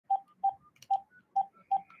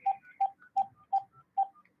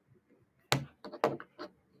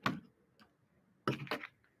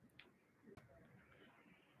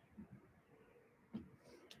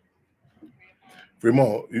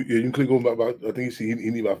Fremont, you can click on about I think you see he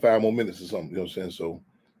need about 5 more minutes or something. You know what I'm saying? So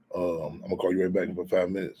I'm gonna call you right back in about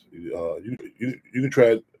 5 minutes. You can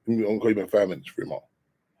try it. I'm gonna call you back in 5 minutes, Fremont.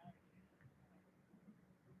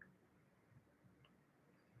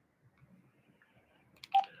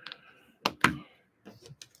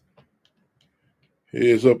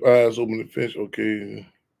 Heads up, eyes open, the fish. Okay.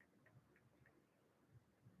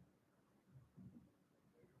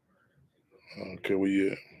 Okay, where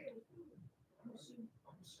you at?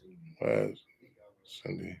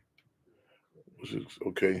 Sunday.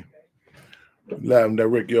 Okay. Live and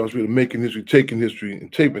direct, y'all. We're making history, taking history,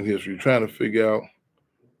 and taping history, trying to figure out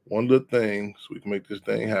one little thing so we can make this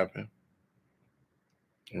thing happen.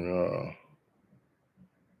 I'm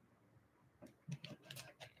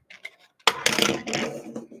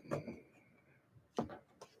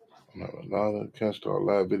having a lot of can't start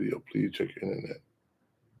live video. Please check your internet.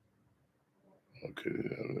 Okay,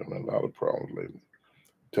 I'm having a lot of problems lately.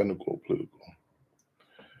 Technical, political.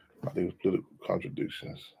 I think it's political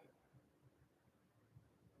contradictions.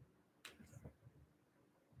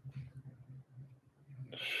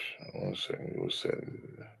 One second, it was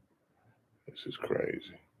setting. This is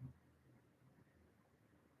crazy.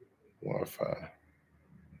 Wi-Fi.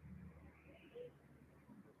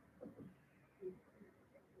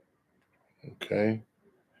 Okay.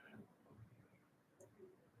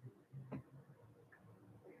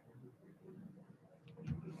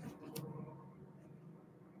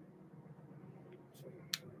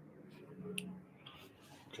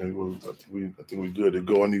 Okay, well, I think we're good to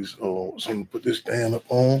go on these. Someone put this stand up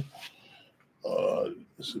on.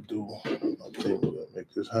 This will do. I think we'll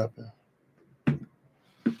make this happen.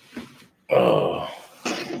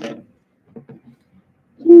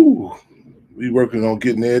 We working on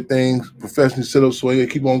getting everything professionally set up, so I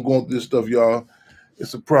keep on going through this stuff, y'all.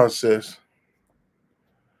 It's a process.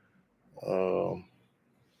 I don't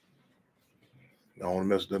want to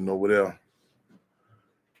mess with nothing over there.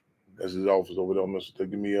 That's his office over there. Mess with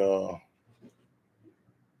that. Give me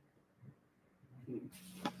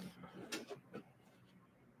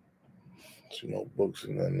books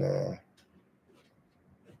and then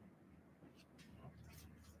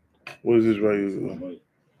what is this right here?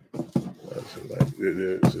 That's it, right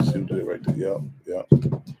there. It's a suit right there. Yeah.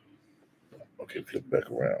 Okay, flip back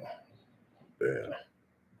around. There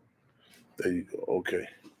you go. Okay.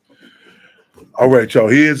 All right, y'all.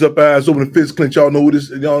 Heads up, eyes open, the fist clench. Y'all know who this.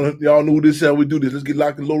 Y'all know who this is. How we do this. Let's get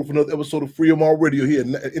locked and loaded for another episode of Freedom On Radio here,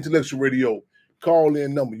 Intellectual Radio. Call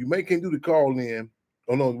in number. You can't do the call in.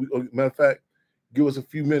 Oh no. Matter of fact, give us a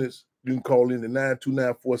few minutes. You can call in to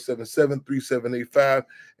 929-477-3785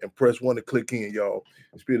 and press 1 to click in, y'all.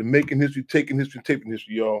 Spirit of making history, taking history, taping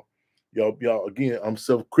history, y'all. Y'all. Again, I'm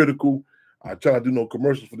self-critical. I try to do no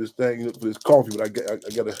commercials for this thing, for this coffee, but I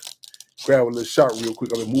gotta grab a little shot real quick.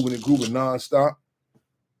 I've been moving and grooving nonstop.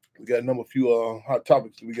 We got a few hot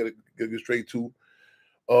topics that we gotta get straight to.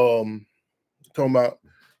 Talking about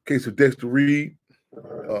case of Dexter Reed,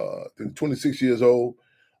 26 years old.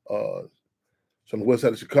 On the west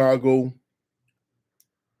side of Chicago,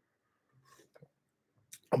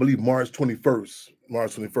 I believe March 21st.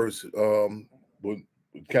 What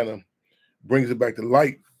kind of brings it back to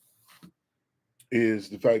light is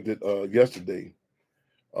the fact that yesterday,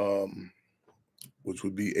 which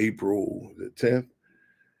would be April the 10th,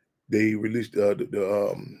 they released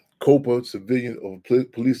the COPA, Civilian of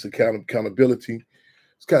Police Accountability.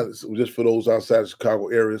 It's kind of just for those outside the Chicago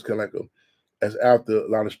area. It's kind of like as after a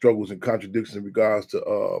lot of struggles and contradictions in regards to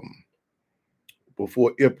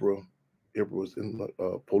before IPRA was in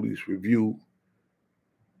police review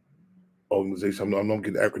organization. I'm not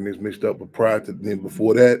getting acronyms mixed up, but prior to then,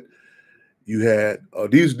 before that, you had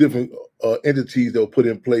these different entities that were put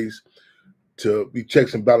in place to be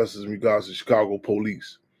checks and balances in regards to Chicago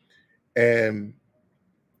police. And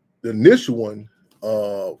the initial one,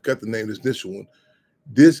 got the name of this initial one.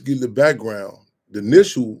 This gives the background. The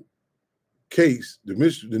initial case, the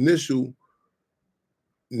initial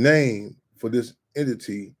name for this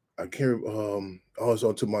entity, I can't. It's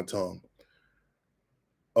on to my tongue.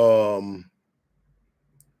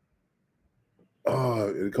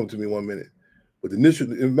 It'll come to me in 1 minute. But the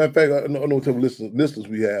initial, in matter of fact, I don't know what type of listeners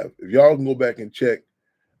we have. If y'all can go back and check,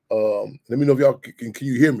 let me know if y'all can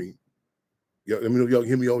you hear me? Yeah, let me know if y'all can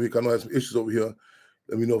hear me over here. I know I have some issues over here.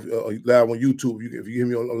 Let me know if live on YouTube. If you hear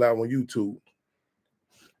me on live on YouTube,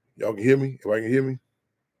 y'all can hear me. If I can hear me.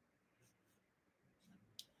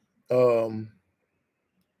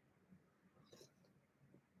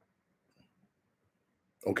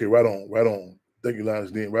 Okay, right on. Thank you,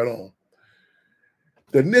 Linus Dean. Right on.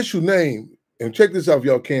 The initial name And check this out if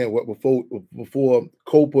y'all can. What before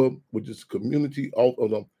COPA, which is Community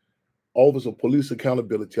Office of Police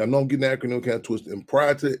Accountability. I know I'm getting the acronym kind of twisted. And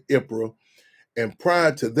prior to IPRA, and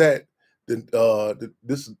prior to that,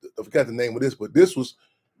 this I forgot the name of this, but this was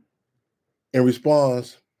in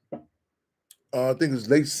response. I think it's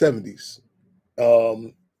late 70s,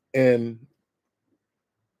 and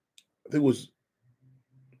I think it was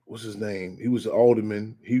what's his name? He was an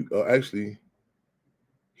alderman. He actually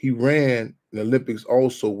he ran in the Olympics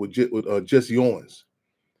also with Jesse Owens.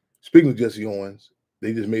 Speaking of Jesse Owens,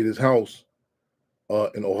 they just made his house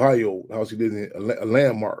in Ohio, the house he lived in, a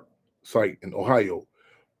landmark site in Ohio.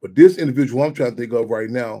 But this individual I'm trying to think of right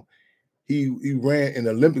now, he ran in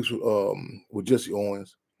the Olympics with Jesse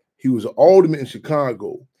Owens. He was an alderman in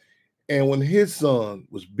Chicago, and when his son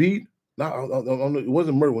was beat, it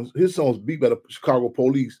wasn't murder. When his son was beat by the Chicago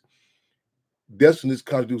police, that's when this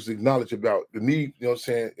country was acknowledged about the need. You know what I'm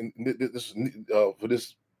saying? And this for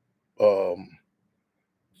this. It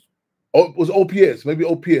was OPS, maybe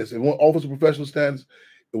OPS, and one Office of Professional Standards,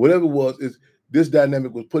 whatever it was, is this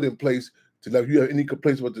dynamic was put in place to like if you have any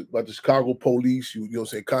complaints about the Chicago police, you know what I'm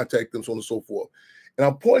saying, contact them, so on and so forth. And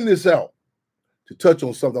I'm pointing this out to touch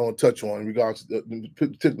on something I want to touch on in regards to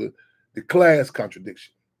particular the class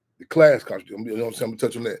contradiction. The class contradiction. You know what I'm saying? I'm gonna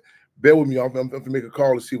touch on that. Bear with me, I'm going to make a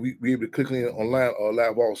call to see if we able to click in online or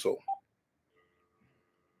live also.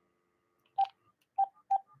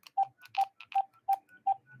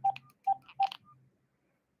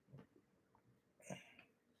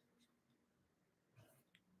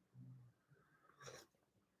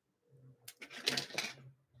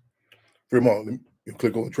 Fremont, you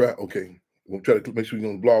click on the track. Okay. We'll try to make sure you're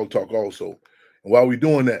on Blog Talk also. And while we're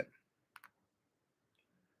doing that,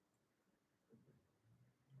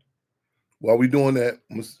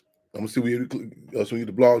 I'm gonna see we so we get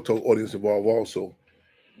the Blog Talk audience involved also.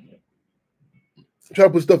 Try to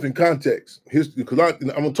put stuff in context. Because I'm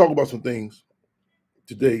gonna talk about some things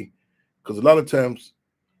today, because a lot of times,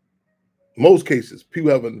 most cases, people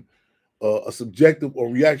have a subjective or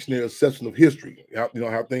reactionary assessment of history.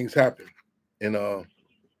 How things happen, and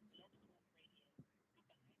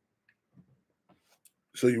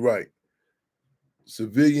so you're right.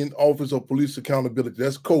 Civilian Office of Police Accountability.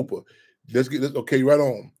 That's COPA. Let's get this. Okay, right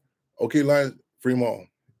on. Okay, Lions, Fremont.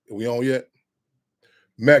 Are we on yet?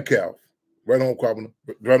 Metcalf. Right on, Quabana.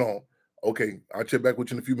 Right on. Okay, I'll check back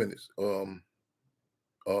with you in a few minutes. We'll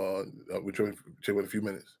check in a few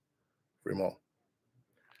minutes. Fremont.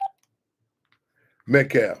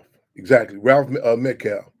 Metcalf. Exactly. Ralph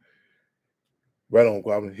Metcalf. Right on,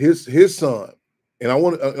 Quabana. His son. And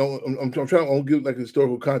I'm trying to give like a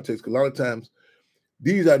historical context, because a lot of times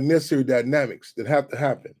these are necessary dynamics that have to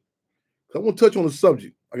happen. I want to touch on the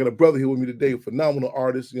subject. I got a brother here with me today, a phenomenal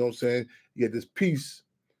artist. You know what I'm saying? He had this piece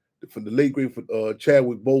from the late great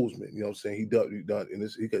Chadwick Boseman. You know what I'm saying? He done, and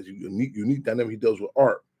he got unique dynamic he does with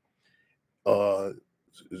art.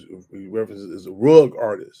 He references as a rug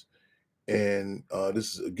artist, and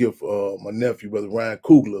this is a gift for my nephew, brother Ryan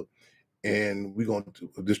Kugler. And we're going to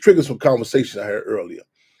this triggers some conversation I had earlier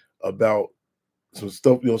about some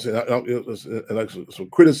stuff. You know what I'm saying? And like some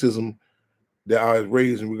criticism that I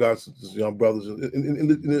raised in regards to this young brothers,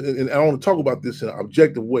 and I want to talk about this in an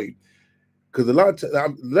objective way, because a lot of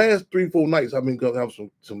times, last 3-4 nights, I've been going to have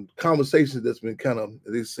some conversations that's been kind of,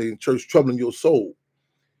 they say in church, troubling your soul.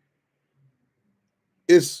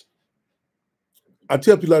 I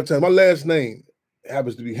tell people a lot of times, my last name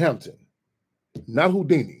happens to be Hampton, not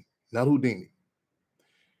Houdini.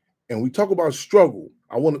 And we talk about struggle.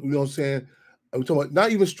 I want to, you know what I'm saying? We talk about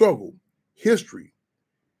not even struggle, history.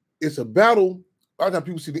 It's a battle. A lot of times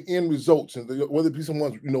people see the end results, and whether it be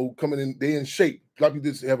someone's, coming in, they in shape. A lot of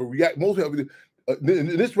people just have a react. Most have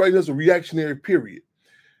this right there's a reactionary period.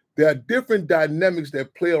 There are different dynamics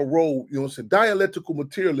that play a role. You know, it's a dialectical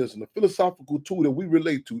materialism, a philosophical tool that we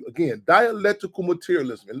relate to. Again, dialectical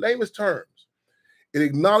materialism, in layman's terms, it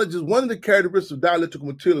acknowledges one of the characteristics of dialectical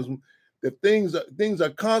materialism, that things are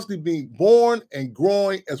constantly being born and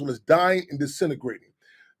growing as well as dying and disintegrating.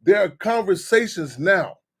 There are conversations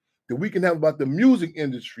now that we can have about the music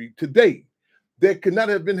industry today that could not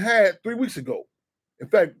have been had 3 weeks ago. In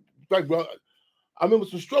fact, bro, I remember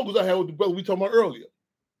some struggles I had with the brother we talked about earlier.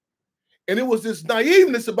 And it was this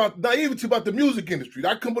naivety about the music industry.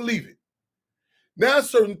 I couldn't believe it. Now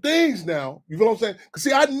certain things now, you know what I'm saying? Because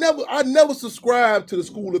see, I never subscribed to the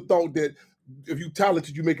school of thought that if you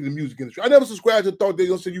talented, you make it in the music industry. I never subscribed to the thought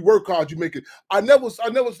that say you work hard, you make it. I never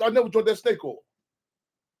joined that snake oil.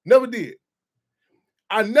 Never did.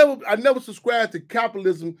 I never subscribed to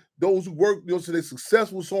capitalism, those who work, so they're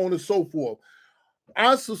successful, so on and so forth.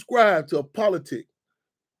 I subscribe to a politic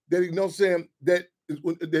that, you know what I'm saying, that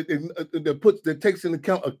takes into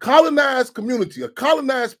account a colonized community, a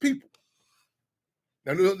colonized people.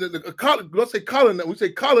 Now, let's say colonized, we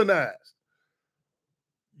say colonized.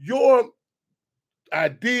 Your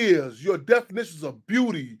ideas, your definitions of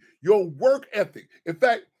beauty, your work ethic. In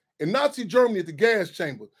fact, in Nazi Germany at the gas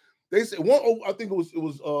chamber, they said I think it was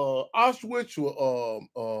Auschwitz or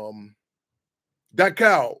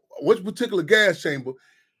Dachau, which particular gas chamber.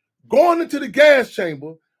 Going into the gas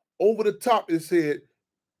chamber, over the top it said,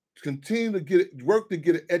 continue to work to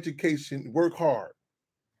get an education, work hard.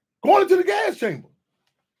 Going into the gas chamber.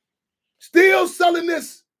 Still selling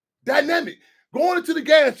this dynamic. Going into the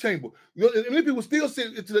gas chamber. You know, and many people still say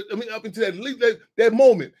up into that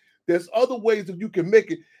moment. There's other ways that you can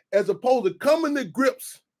make it, as opposed to coming to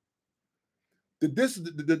grips that this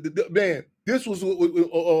is man. This was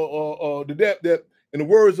that in the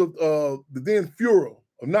words of the then Führer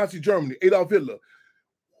of Nazi Germany, Adolf Hitler,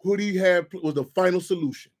 what he had was the final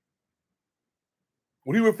solution.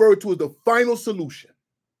 What he referred to as the final solution.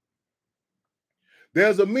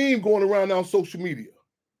 There's a meme going around on social media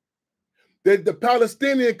that the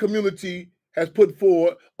Palestinian community has put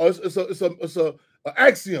forward. It's an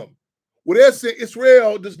axiom where they're saying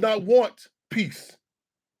Israel does not want peace;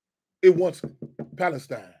 it wants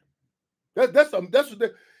Palestine. That's what they.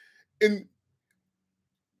 And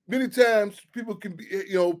many times people can be,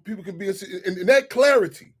 people can be in that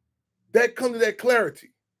clarity. That comes to that clarity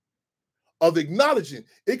of acknowledging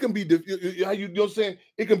it can be, you know what I'm saying?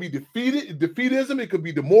 It can be defeatism. It could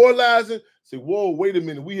be demoralizing. Say, whoa, wait a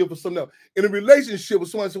minute, we here for something else. In a relationship with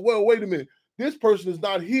someone, say, well, wait a minute, this person is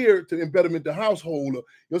not here to embetterment the household. You know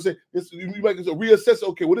what I'm saying? You might reassess.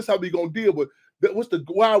 Okay, well, this is how we gonna deal with.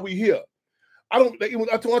 Why are we here? I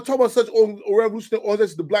talk about such revolutionary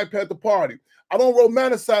organizations, the Black Panther Party. I don't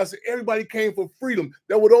romanticize it. Everybody came for freedom.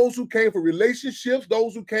 There were those who came for relationships,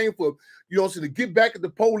 those who came for, to get back at the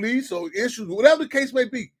police or issues, whatever the case may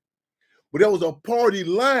be. But there was a party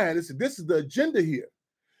line. This is the agenda here.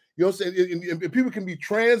 You know what I'm saying? And people can be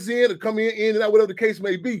transient or come in and out, whatever the case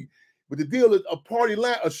may be. But the deal is a party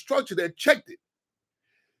line, a structure that checked it.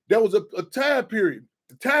 There was a time period,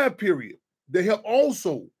 that helped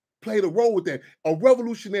also played a role with that, a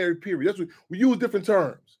revolutionary period. That's what we use different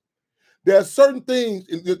terms. There are certain things,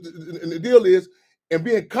 and the deal is, and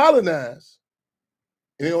being colonized,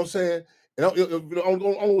 you know what I'm saying? And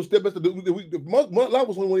on step by step, a lot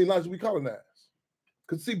of us when we colonized.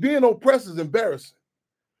 Because see, being oppressed is embarrassing.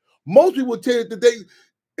 Most people would tell you that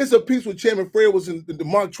it's a piece where Chairman Fred was in the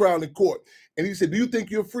mock trial in court, and he said, "Do you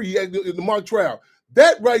think you're free?" He asked in the mock trial.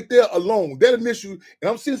 That right there alone, that initial, and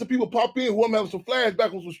I'm seeing some people pop in who I'm having some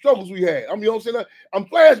flashbacks on some struggles we had. You know what I'm saying? I'm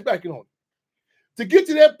flashbacking on it. To get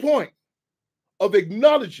to that point of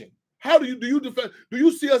acknowledging, how do you defend? Do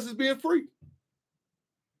you see us as being free?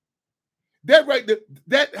 That right there,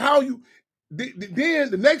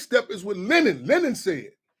 then the next step is what Lenin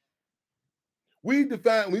said. We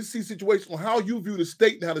see situations on how you view the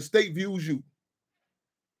state and how the state views you.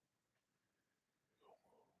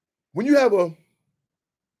 When you have a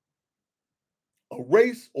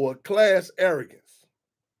race or a class arrogance,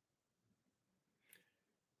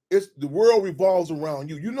 the world revolves around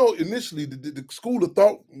you. Initially the school of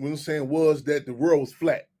thought, when I'm saying, was that the world was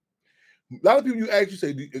flat. A lot of people you actually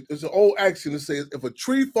say, it's an old axiom that says, if a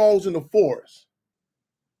tree falls in the forest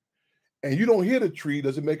and you don't hear the tree,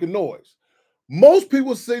 does it make a noise? Most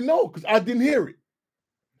people say no, because I didn't hear it.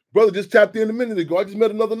 Brother just tapped in a minute ago. I just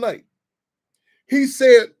met another night. He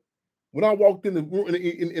said, when I walked in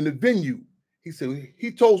the venue, he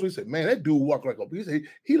told me, he said, man, that dude walked like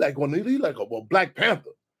he like a Black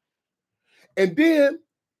Panther. And then,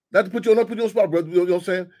 not to put you on the spot, brother, you know what I'm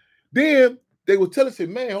saying? Then they would tell us, say,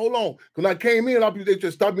 man, hold on. When I came in, they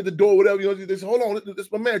just stopped me at the door, whatever, they said, hold on, this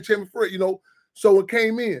is my man, Chairman Fred, So it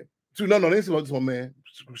came in. So no, they said, this my man.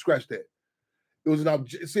 Scratch that. It was an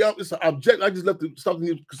object. See, it's an object. I just left to stop to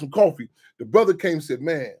get some coffee. The brother came and said,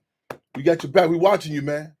 man, we got your back. We watching you,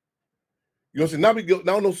 man. You know what I'm saying?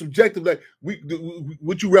 Now no subjective, like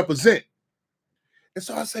what you represent. And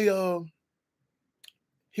so I say, the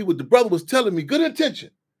brother was telling me, good intention.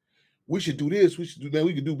 We should do this, we should do that,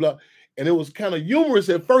 we could do blah. And it was kind of humorous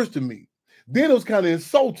at first to me. Then it was kind of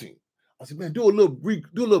insulting. I said, man, do a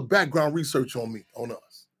little background research on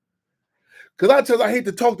us. Because I hate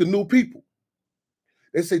to talk to new people.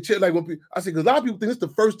 They say, like when people, I say, because a lot of people think it's the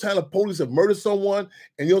first time the police have murdered someone,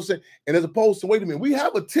 and you know what I'm saying? And as opposed to, wait a minute, we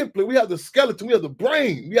have a template, we have the skeleton, we have the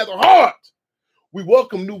brain, we have the heart. We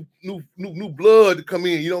welcome new blood to come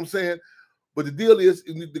in, you know what I'm saying? But the deal is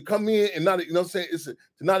to come in and not, you know what I'm saying, it's to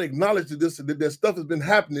not acknowledge that stuff has been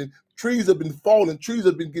happening. Trees have been falling, trees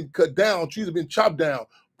have been getting cut down, trees have been chopped down.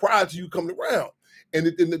 prior to you coming around. And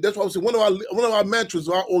that's why I said one of our mantras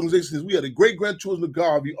of our organization is we are the great-grandchildren of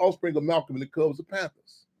Garvey, offspring of Malcolm and the Cubs of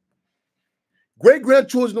Panthers.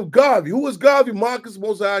 Great-grandchildren of Garvey. Who is Garvey? Marcus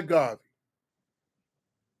Mosiah Garvey.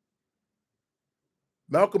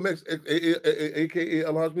 Malcolm X, a.k.a.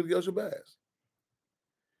 Alhaji Shabazz.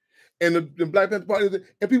 And the Black Panther Party,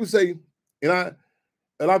 and people say, a lot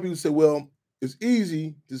of people say, well, it's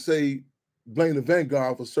easy to say blame the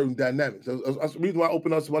Vanguard for certain dynamics. That's the reason why I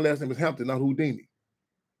opened up, so my last name is Hampton, not Houdini.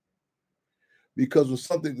 Because when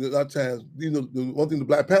something, a lot of times, the one thing the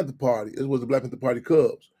Black Panther Party, is was the Black Panther Party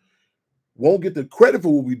Cubs, won't get the credit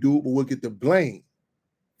for what we do, but we'll get the blame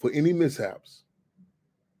for any mishaps.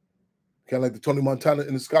 Kind of like the Tony Montana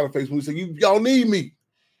in the Scarface when we say, y'all need me.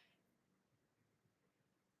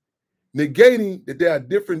 Negating that there are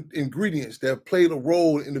different ingredients that have played a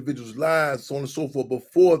role in individuals' lives, so on and so forth,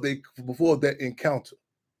 before that encounter.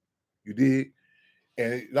 You dig?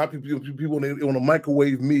 And a lot of people on a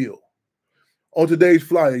microwave meal. On today's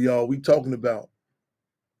flyer, y'all, we talking about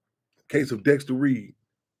the case of Dexter Reed,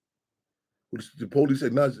 which the police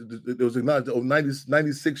acknowledged, there was acknowledged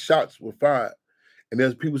 96 shots were fired. And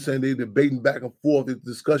there's people saying they're debating back and forth, the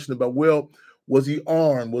discussion about, well, was he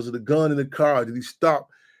armed? Was it a gun in the car? Did he stop?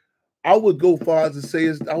 I would go far as to say,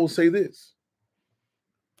 I will say this.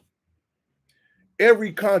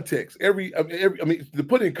 Every context, to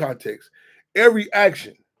put it in context, every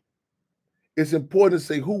action, it's important to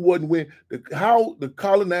say who wasn't when, how the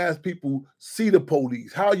colonized people see the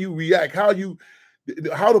police, how you react, how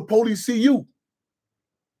the police see you.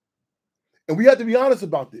 And we have to be honest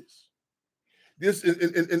about this. This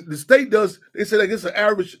and the state does, they say like it's an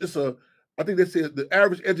average, I think they said the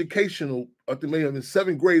average educational, I think maybe in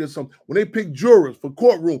 7th grade or something, when they pick jurors for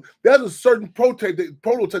courtroom, there's a certain prototype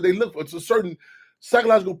they look for. It's a certain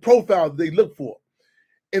psychological profile that they look for.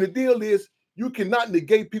 And the deal is, you cannot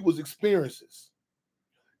negate people's experiences.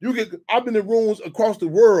 I've been in rooms across the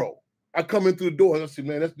world. I come in through the door and I say,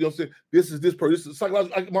 man, that's, this is this person. This is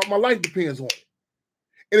psychological. My life depends on it.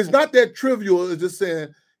 And it's not that trivial as just saying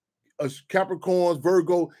Capricorns,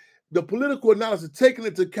 Virgo. The political analysis, taking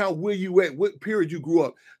into account where you at, what period you grew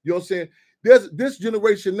up. You know what I'm saying? There's this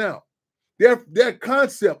generation now. Their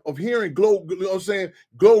concept of hearing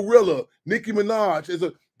Glorilla, Nicki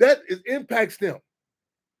Minaj, impacts them.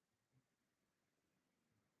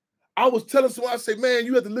 I was telling someone, I say, man,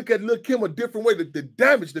 you have to look at Lil' Kim a different way. The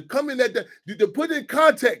damage, to come in to put it in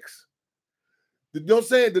context. You know what I'm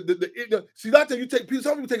saying? See, a lot of times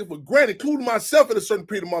some people take it for granted, including myself at a certain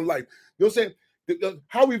period of my life. You know what I'm saying?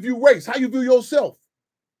 How we view race, how you view yourself.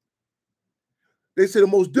 They say the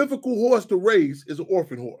most difficult horse to raise is an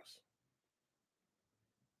orphan horse.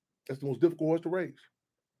 That's the most difficult horse to raise.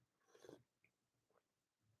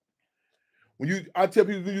 I tell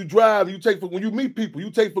people, when you drive, when you meet people,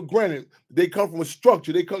 you take for granted they come from a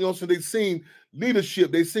structure. They come, you know, so they've seen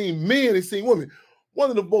leadership, they've seen men, they've seen women. One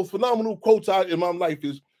of the most phenomenal quotes in my life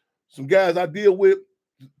is some guys I deal with.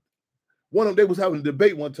 One of them, they was having a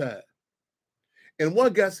debate one time. And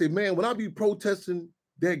one guy said, man, when I be protesting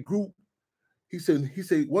that group, he said,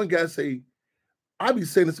 one guy say, I be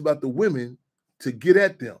saying this about the women to get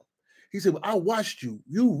at them. He said, well, I watched you.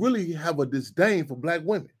 You really have a disdain for black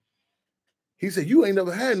women. He said, you ain't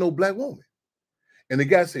never had no black woman. And the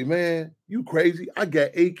guy said, man, you crazy. I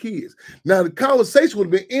got 8 kids. Now, the conversation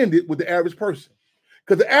would have been ended with the average person.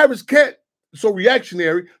 Because the average cat, so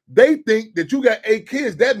reactionary, they think that you got 8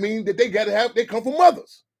 kids. That means that they come from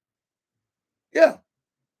mothers. Yeah.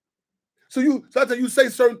 So after you say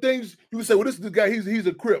certain things, you can say, well, this is the guy, he's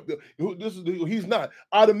a Crip. He's not.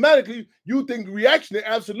 Automatically, you think reactionary,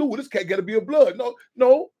 absolute, well, this cat got to be a blood.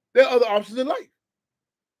 No, there are other options in life.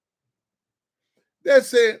 That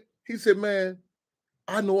said, he said, man,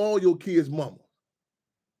 I know all your kids' mama.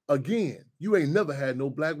 Again, you ain't never had no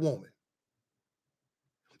black woman.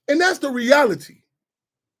 And that's the reality.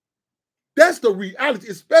 That's the reality,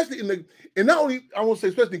 especially and not only, I won't say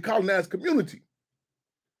especially in colonized community.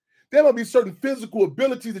 There might be certain physical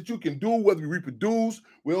abilities that you can do, whether you reproduce,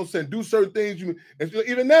 do certain things.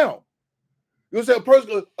 Even now, you know what I'm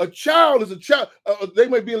saying? A child is a child. They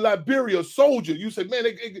may be in Liberia, a soldier. You say, man,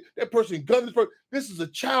 that person gunned this person. This is a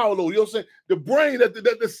child, though. You know what I'm saying? The brain,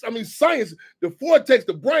 science, the vortex,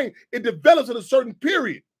 the brain, it develops in a certain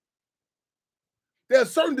period. There are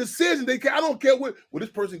certain decisions I don't care what. Well, this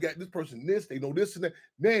person got this person this. They know this and that.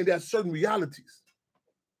 Man, there are certain realities.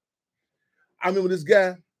 I remember this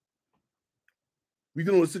guy. We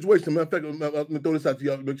dealing with a situation. Matter of fact, I'm gonna throw this out to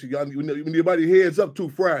y'all. Make sure y'all, when everybody heads up to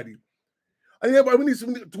Friday. I need everybody. We need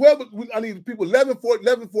some 12. I need people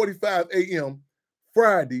 11:45 a.m.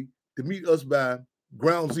 Friday to meet us by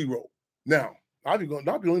Ground Zero. Now, A lot of people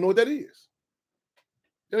don't even know what that is.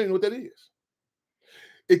 They don't even know what that is.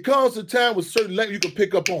 It comes a time with certain language you can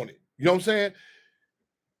pick up on it. You know what I'm saying?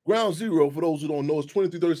 Ground Zero, for those who don't know, is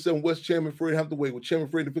 2337 West Chairman Fred Hathaway, where Chairman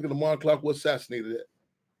Fred the Lamar Clark was assassinated at.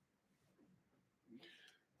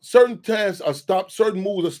 Certain tasks are stopped, certain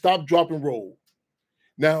moves are stop, drop, and roll.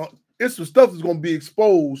 Now, it's some stuff that's going to be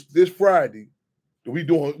exposed this Friday that we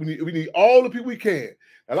doing. We need all the people we can.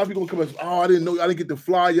 A lot of people going to come and say, oh, I didn't know, I didn't get the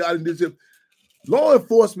flyer, I didn't do this. Law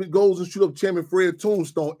enforcement goes and shoot up Chairman Fred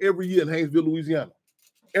tombstone every year in Haynesville, Louisiana.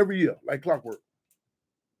 Every year, like clockwork.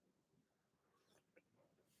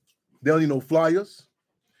 They don't need no flyers.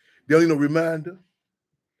 They don't need no reminder.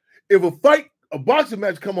 If a boxing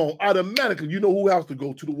match come on, automatically you know who has to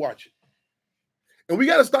go to watch it. And we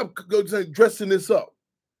got to stop dressing this up.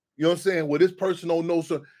 You know what I'm saying? Well, this person don't know,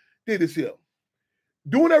 so did this here.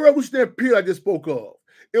 During that revolutionary period I just spoke of,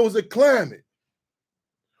 it was a climate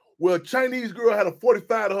where a Chinese girl had a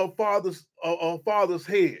 45 to her father's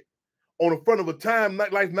head on the front of a Time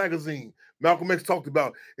Life magazine. Malcolm X talked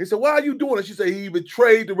about it. He said, why are you doing it? She said, he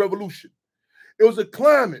betrayed the revolution. It was a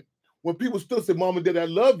climate when people still said, Mom and Dad, I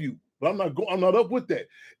love you, but I'm not up with that.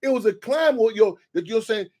 It was a climate that you're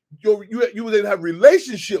saying you were able to have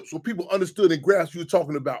relationships where people understood and grasped what you were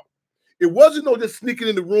talking about. It wasn't no just sneaking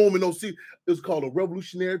in the room and no see. It was called a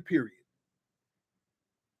revolutionary period.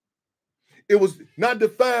 It was not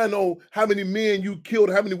defined on how many men you killed,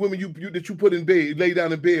 how many women that you put in bed, lay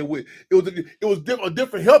down in bed with. It was a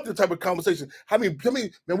different healthy type of conversation. How many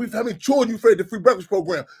children you fed the free breakfast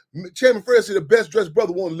program? Chairman Fred said the best dressed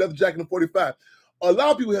brother wore a leather jacket in 45. A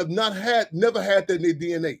lot of people have never had that in their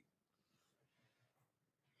DNA.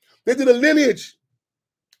 They did a lineage.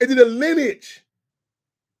 They did a lineage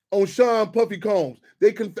on Sean Puffy Combs.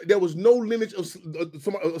 There was no lineage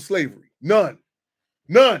of slavery. None.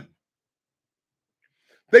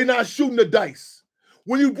 They not shooting the dice.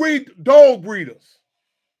 When you breed dog breeders,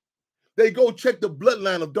 they go check the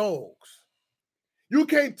bloodline of dogs. You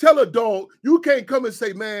can't tell a dog, you can't come and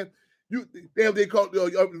say, man, they call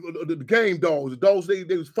the game dogs, the dogs they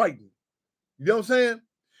was fighting. You know what I'm saying?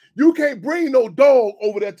 You can't bring no dog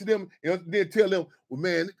over there to them and then tell them, well,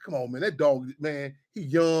 man, come on, man, that dog, man, he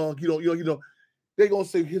young, They're gonna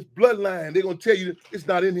say his bloodline, they're gonna tell you it's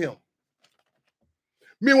not in him.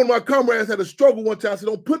 Me and one of my comrades had a struggle one time. I said,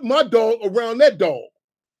 don't put my dog around that dog.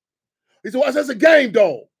 He said, well, that's a game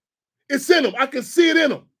dog. It's in him. I can see it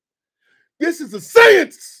in him. This is a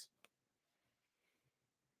science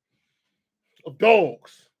of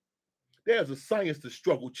dogs. There's a science to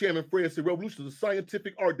struggle. Chairman Fred said, revolution is a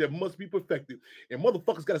scientific art that must be perfected. And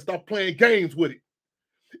motherfuckers got to stop playing games with it.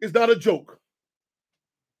 It's not a joke.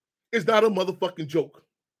 It's not a motherfucking joke.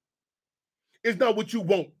 It's not what you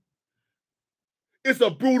want. It's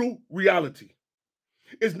a brutal reality.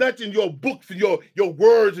 It's not in your books and your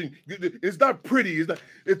words, and it's not pretty.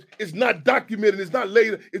 It's not documented. It's not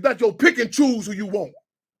later. It's not your pick and choose who you want.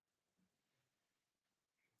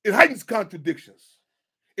 It heightens contradictions.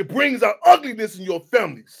 It brings out ugliness in your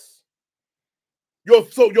families. Your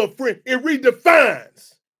friend. It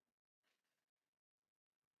redefines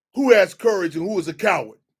who has courage and who is a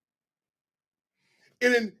coward.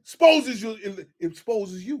 It exposes you. It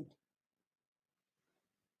exposes you.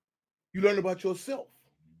 You learn about yourself.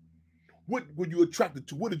 What were you attracted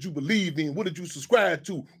to? What did you believe in? What did you subscribe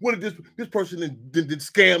to? What did this person did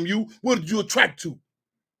scam you? What did you attract to?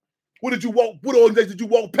 What did you walk? What organization did you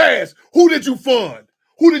walk past? Who did you fund?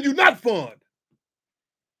 Who did you not fund?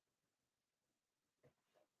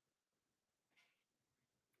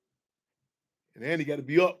 And then you got to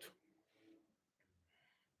be upped.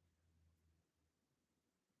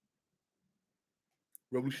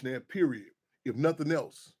 Revolutionary period. If nothing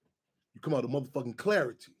else, you come out of motherfucking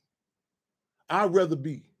clarity. I'd rather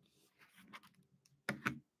be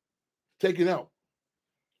taken out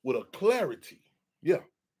with a clarity. Yeah.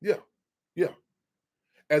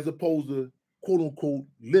 As opposed to quote unquote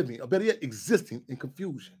living, or better yet, existing in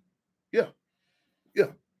confusion. Yeah.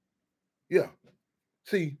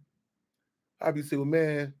 See, I'd be saying, well,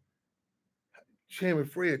 man, Chairman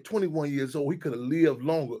Fred, 21 years old, he could have lived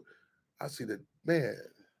longer. I see that, man,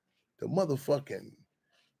 the motherfucking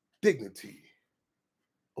dignity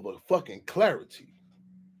of a fucking clarity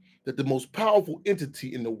that the most powerful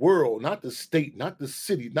entity in the world, not the state, not the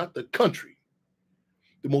city, not the country,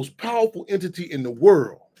 the most powerful entity in the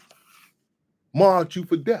world marked you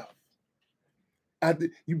for death.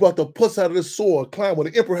 You brought the puss out of the sword, climb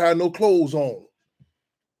when the emperor had no clothes on.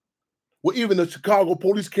 Well, even the Chicago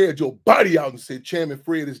police carried your body out and said, Chairman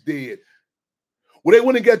Fred is dead. Well, they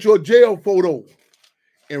went and got your jail photo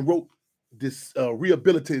and wrote this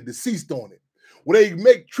rehabilitated deceased on it. where they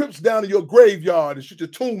make trips down to your graveyard and shoot your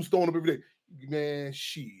tombstone up every day. Man,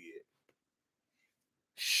 shit.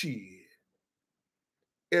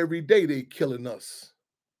 Every day they killing us.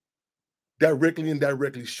 Directly and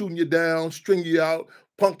indirectly, shooting you down, stringing you out,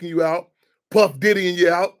 punking you out, Puff Diddying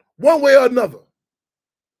you out, one way or another.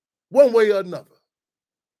 One way or another.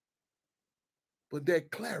 But that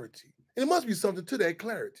clarity, and it must be something to that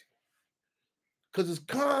clarity, because it's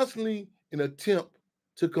constantly an attempt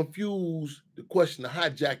to confuse the question of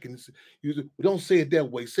hijacking. Don't say it that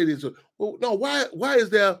way. Say this. Well, no, why does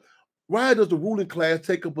the ruling class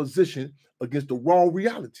take a position against the raw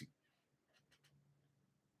reality?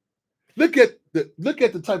 Look at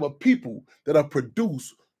the type of people that are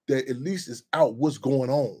produced that at least is out what's going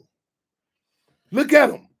on. Look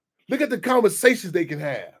at them. Look at the conversations they can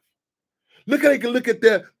have. Look how they can look at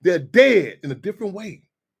their dead in a different way.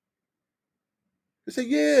 They say,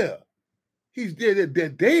 yeah, he's dead. They're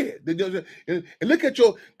dead. And look at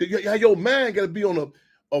how your mind got to be on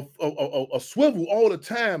a swivel all the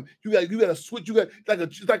time. You got to switch. You got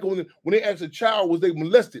it's like when they ask a child was they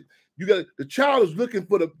molested. The child is looking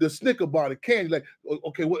for the Snicker bar, the candy. Like,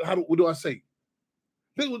 okay, what do I say?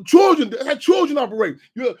 Children, that's how children operate.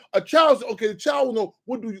 A child says, okay, the child will know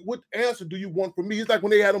what answer do you want from me? It's like when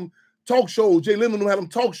they had them talk shows. Jay Leno had them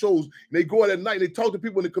talk shows, and they go out at night and they talk to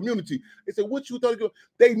people in the community. They say, "What you thought?"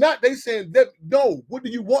 They saying that no. What do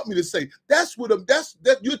you want me to say? That's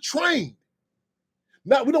you're trained.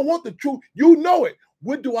 Now we don't want the truth. You know it.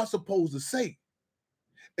 What do I supposed to say?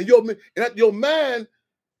 And your mind,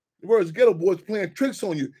 whereas ghetto boys playing tricks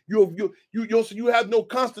on you. You have no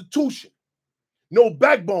constitution, no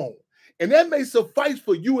backbone, and that may suffice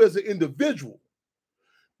for you as an individual.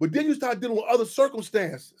 But then you start dealing with other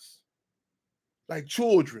circumstances, like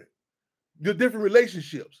children, your different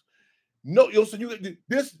relationships. No, so you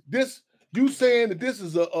saying that this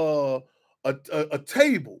is a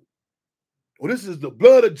table, or this is the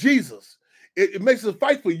blood of Jesus. It makes a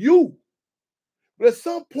fight for you, but at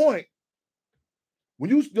some point,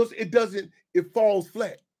 when it falls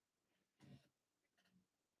flat.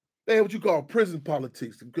 They have what you call prison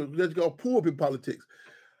politics, because that's called poor people politics.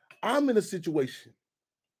 I'm in a situation.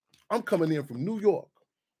 I'm coming in from New York,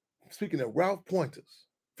 speaking at Ralph Pointers.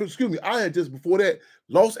 Excuse me, I had just before that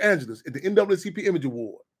Los Angeles at the NAACP Image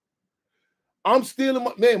Award. I'm still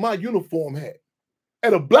in my uniform hat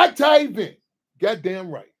at a black tie event. Goddamn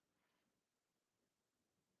right.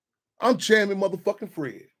 I'm Chairman motherfucking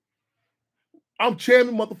Fred. I'm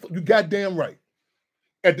Chairman motherfucking, you goddamn right.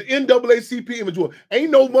 At the NAACP Image Award.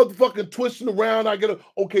 Ain't no motherfucking twisting around.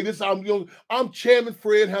 I'm Chairman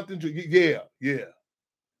Fred Hampton Jr. Yeah.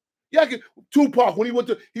 Yeah, Tupac, when he went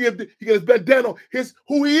to, he got his bandana,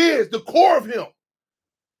 who he is, the core of him.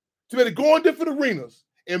 To be able to go in different arenas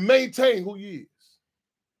and maintain who he is.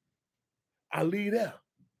 I leave out.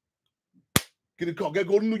 Get a call. Got to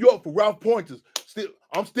go to New York for Ralph Pointers.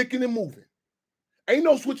 I'm sticking and moving. Ain't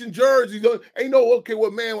no switching jerseys. Ain't no, okay,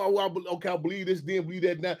 well, man, I believe this, then believe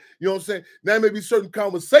that now. You know what I'm saying? Now, there may be certain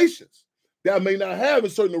conversations that I may not have in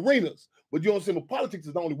certain arenas. But you know what I'm saying? But politics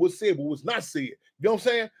is not only what's said, but what's not said. You know what I'm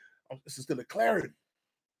saying? This is still a clarity.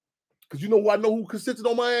 Because you know who I know who consisted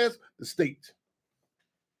on my ass? The state.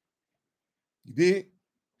 You did?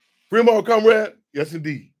 Fremont, comrade? Yes,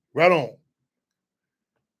 indeed. Right on.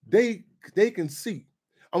 They can see.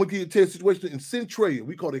 I'm gonna tell you a situation in Centralia.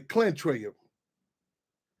 We call it Clantralia.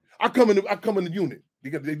 I come in the unit. They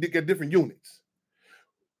got different units.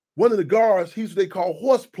 One of the guards, he's what they call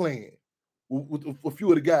horse playing with a few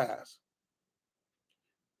of the guys.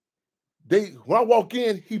 When I walk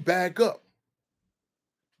in, he back up.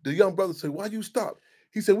 The young brother say, "Why you stop?"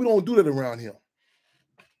 He said, "We don't do that around here."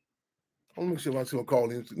 Let me make sure I'm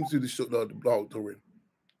calling him. Let me see the blog already.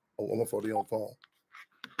 Oh, I'm gonna follow you on the phone.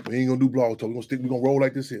 We ain't gonna do blog talk. We're gonna roll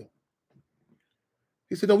like this here.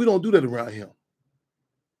 He said, "No, we don't do that around here."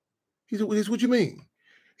 He said, "What you mean?"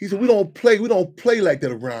 He said, we don't play like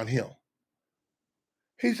that around here."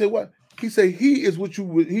 He said, "What?" He said, he is what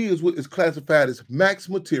is classified as max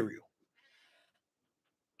material.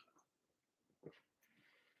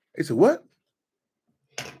 He said, "What?"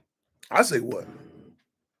 I say, "What?"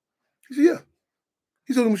 He said, "Yeah."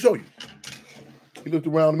 He said, "Let me show you." He looked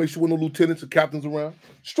around to make sure there were no lieutenants or captains around.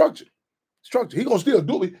 Structure. He gonna still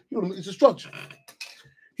do it. It's a structure.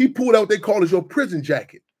 He pulled out what they call as your prison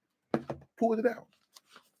jacket. Pulled it out.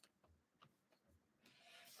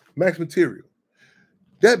 Max material.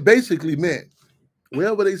 That basically meant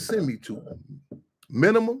wherever they send me to,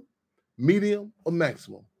 minimum, medium, or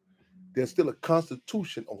maximum, there's still a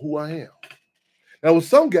constitution of who I am. Now, with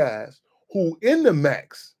some guys who in the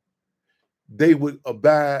max, they would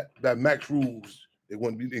abide by max rules They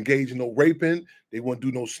wouldn't be engaged in no raping. They wouldn't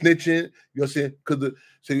do no snitching. You know what I'm saying? Because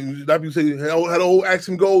a lot of people say how the old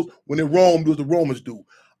axiom goes: when in Rome, do as the Romans do.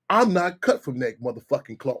 I'm not cut from that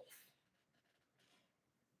motherfucking cloth.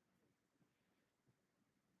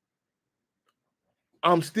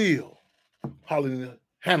 I'm still hollering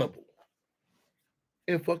Hannibal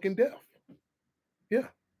and fucking death. Yeah.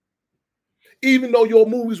 Even though your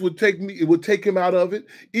movies would take him out of it,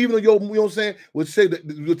 even though you know what I'm saying, would say that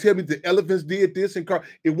would tell me the elephants did this and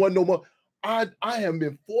it wasn't no more. I have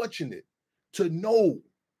been fortunate to know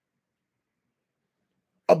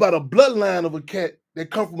about a bloodline of a cat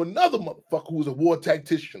that come from another motherfucker who was a war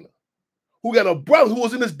tactician, who got a brother who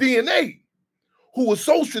was in his DNA, who was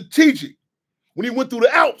so strategic. When he went through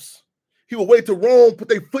the Alps, he would wait to Rome, put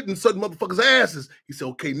their foot in certain motherfuckers' asses. He said,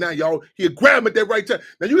 okay, now y'all, he'll grab him at that right time.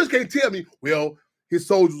 Now you just can't tell me, well, his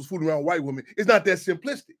soldiers was fooling around white women. It's not that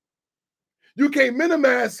simplistic. You can't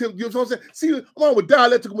minimize him. You know what I'm saying? See, I'm on with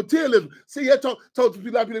dialectical materialism. See, I talk to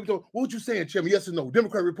people like people, what you saying, Chairman? Yes or no?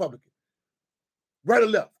 Democrat, Republican? Right or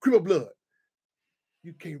left? Cream or blood?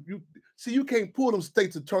 You can't pull them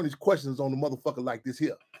states attorneys' questions on the motherfucker like this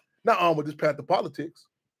here. Not on with this path to politics.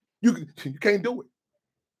 You can't do it.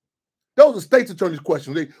 Those are states attorneys'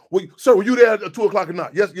 questions. Sir, were you there at 2 o'clock or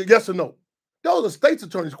not? Yes or no? Those are states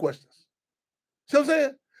attorneys' questions. See what I'm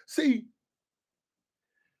saying? See,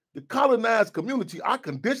 the colonized community, our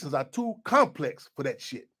conditions are too complex for that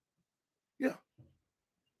shit. Yeah.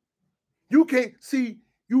 You can't see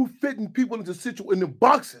you fitting people into in the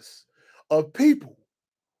boxes of people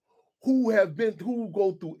who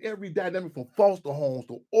go through every dynamic from foster homes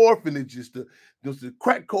to orphanages to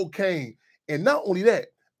crack cocaine. And not only that,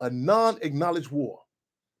 a non-acknowledged war.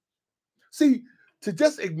 See, to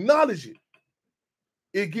just acknowledge it,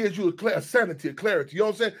 it gives you a sanity, a clarity. You know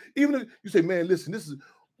what I'm saying? Even if you say, man, listen,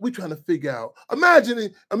 we're trying to figure out.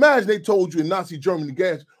 Imagine they told you in Nazi Germany,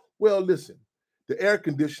 well, listen, the air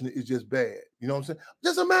conditioning is just bad. You know what I'm saying?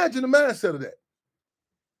 Just imagine the mindset of that.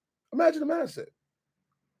 Imagine the mindset.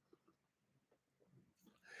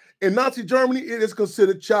 In Nazi Germany, it is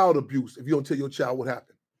considered child abuse if you don't tell your child what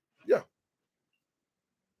happened. Yeah.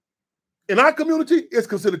 In our community, it's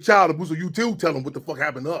considered child abuse, so you do tell them what the fuck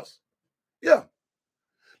happened to us. Yeah.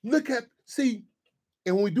 And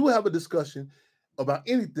when we do have a discussion about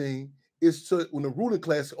anything, it's when the ruling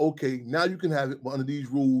class, okay, now you can have it under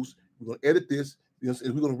these rules. We're going to edit this, and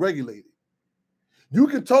we're going to regulate it. You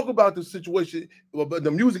can talk about the situation, about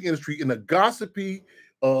the music industry in a gossipy,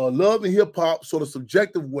 love and hip hop sort of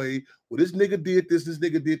subjective way. Well, this nigga did this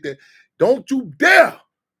nigga did that. Don't you dare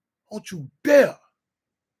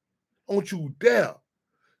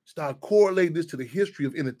start correlating this to the history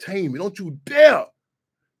of entertainment. Don't you dare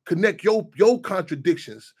connect your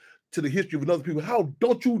contradictions to the history of another people. How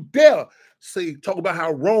don't you dare talk about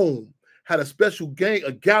how Rome had a special gang,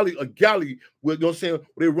 a galley where, you know what I'm saying, where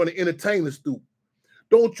they were running entertainers through.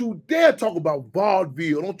 Don't you dare talk about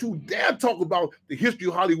vaudeville. Don't you dare talk about the history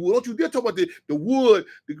of Hollywood. Don't you dare talk about the wood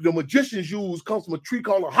the magicians use comes from a tree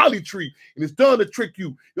called a holly tree, and it's done to trick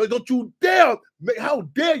you. Don't you dare, how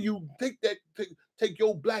dare you take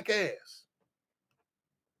your black ass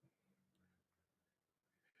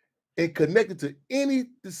and connect it to any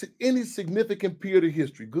significant period of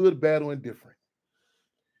history, good, bad, or indifferent.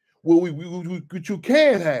 What you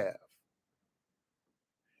can have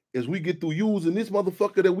is we get through using this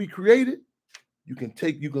motherfucker that we created. You can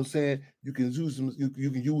use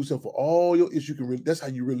him for all your issues. That's how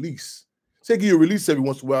you release. Say give you a release every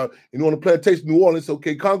once in a while. And on the plantation, New Orleans,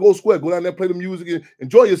 okay, Congo Square, go down there, play the music, and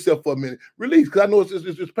enjoy yourself for a minute. Release, because I know it's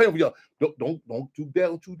painful for y'all. Don't you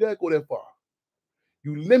dare go that far.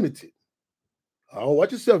 You limit it. Oh,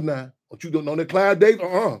 watch yourself now. Don't you know that Clyde Davis?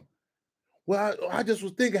 Well, I just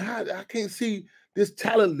was thinking, I can't see this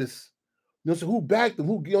talentless. You know, so who backed them?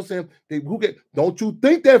 You know what I'm saying? Don't you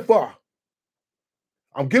think that far?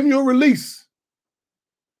 I'm giving you a release.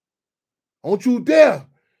 Don't you dare.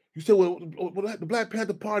 You say, well, the Black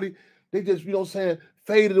Panther Party, they just, you know what I'm saying,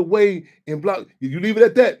 faded away and block. You leave it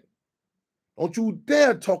at that. Don't you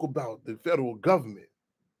dare talk about the federal government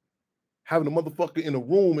having a motherfucker in a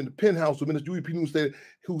room in the penthouse with Minister UEP News State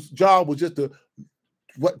whose job was just to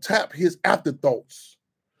tap his afterthoughts.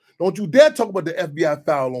 Don't you dare talk about the FBI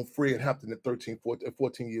file on Fred Hampton at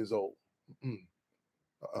 14 years old.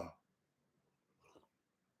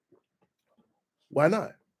 Why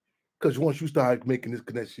not? Because once you start making this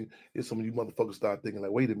connection, some of you motherfuckers start thinking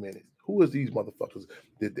like, wait a minute, who is these motherfuckers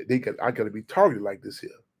that I got to be targeted like this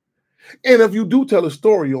here? And if you do tell a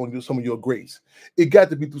story on some of your greats, it got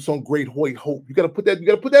to be through some great hope. You got to put that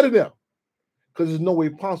in there, because there's no way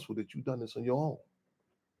possible that you've done this on your own.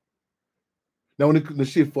 Now, when the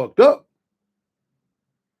shit fucked up,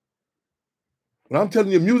 When I'm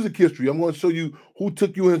telling you music history, I'm going to show you who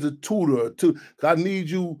took you as a tutor. I need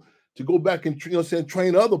you to go back and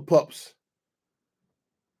train other pups.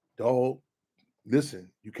 Dog,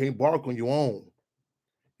 listen, you can't bark on your own.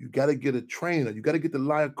 You got to get a trainer. You got to get the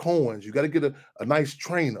liar coins. You got to get a nice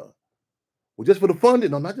trainer. Well, just for the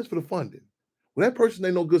funding? No, not just for the funding. When that person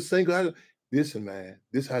ain't no good singer, listen, man,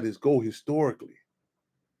 this how this go historically.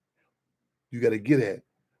 You got to get at.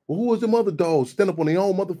 Well, who was them other dogs stand up on their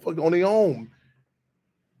own motherfucker on their own?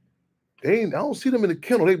 I don't see them in the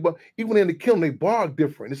kennel. Even in the kennel, they bark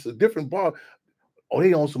different. It's a different bark. Oh,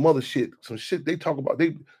 they on some other shit. Some shit they talk about.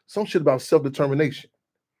 Some shit about self-determination.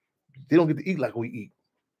 They don't get to eat like we eat.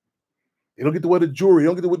 They don't get to wear the jewelry.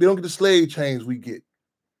 They don't get the slave chains we get.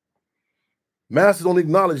 Masters don't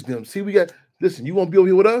acknowledge them. See, listen, you want to be over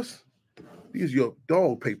here with us? These are your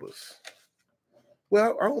dog papers.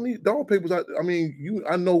 Well, I don't need dog papers. I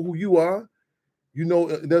know who you are. You know,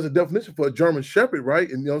 there's a definition for a German Shepherd, right?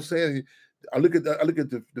 And you know what I'm saying? I look at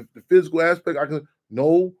the physical aspect.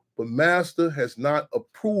 But Master has not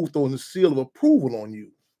approved, throwing the seal of approval on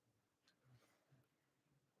you.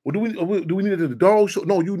 Well, do we need it at the dog show?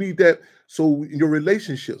 No, you need that. So in your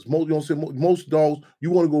relationships, most dogs,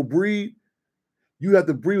 you want to go breed, you have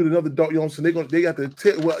to breed with another dog. You know what I'm saying? They have to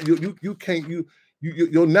tell. Well, you can't.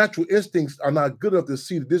 Your natural instincts are not good enough to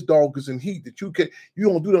see that this dog is in heat. That you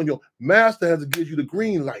don't do that on your Master. Has to give you the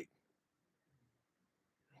green light.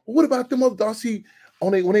 Well, what about them other dogs? See,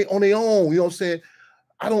 when they on their own, you know what I'm saying?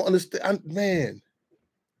 I don't understand, man.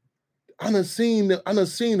 I done seen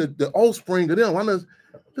the offspring of them.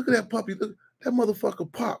 Look at that puppy. Look, that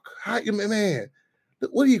motherfucker Puck. Man,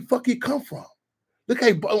 look, where the fuck he come from? Look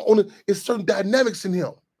how it's certain dynamics in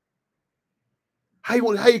him. How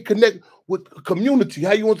you connect with a community?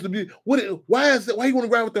 How you want to be? Why you want to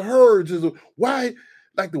ride with the herds? Why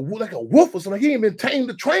like a wolf or something? He ain't been tamed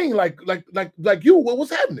to train like you.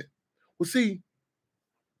 What's happening? Well, see,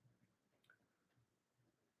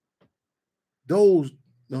 those, you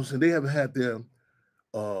know what I'm saying, they haven't had their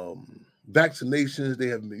vaccinations. They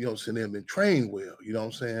haven't been, you know what I'm saying, they haven't been trained well. You know what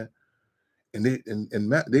I'm saying? And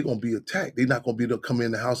they're gonna be attacked. They're not gonna be able to come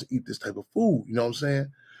in the house and eat this type of food. You know what I'm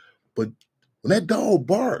saying? But when that dog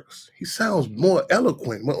barks, he sounds more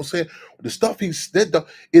eloquent. You know what I'm saying? The stuff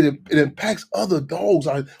it impacts other dogs.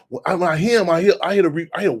 I hear him. I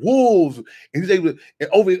hear wolves, and he's able to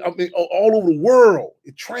all over the world.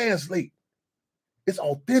 It translates. It's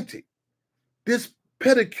authentic. This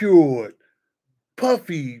pedicured,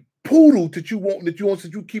 puffy poodle that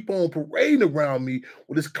you keep on parading around me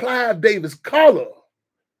with this Clive Davis collar,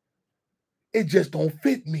 it just don't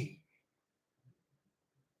fit me.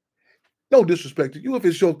 No disrespect to you. If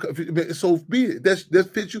it's so be it.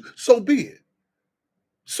 That fits you. So be it.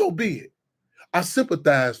 So be it. I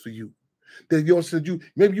sympathize for you. That you know,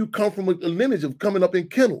 maybe you come from a lineage of coming up in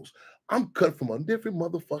kennels. I'm cut from a different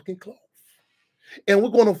motherfucking cloth, and we're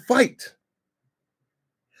going to fight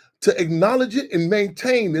to acknowledge it and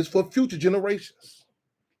maintain this for future generations.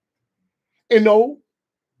 And no,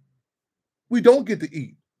 we don't get to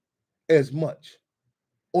eat as much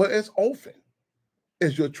or as often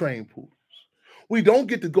as your trained poodles. We don't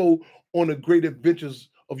get to go on the great adventures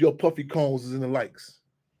of your puffy cones and the likes.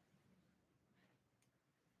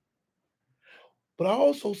 But I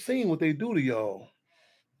also seen what they do to y'all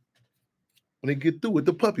when they get through with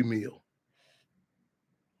the puppy meal.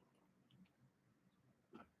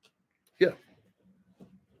 Yeah.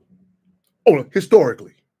 Oh,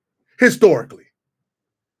 historically. It's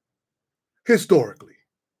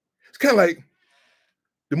kind of like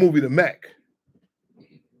the movie The Mac.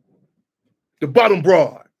 The bottom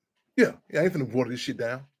broad. Yeah, I ain't finna water this shit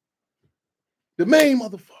down. The main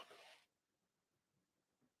motherfucker.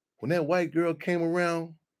 When that white girl came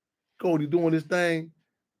around, Goldie doing this thing,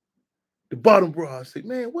 the bottom broad said,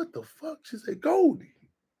 man, what the fuck? She said, Goldie,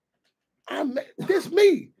 this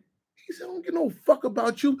me. He said, I don't give no fuck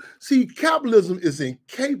about you. See, capitalism is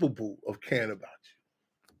incapable of caring about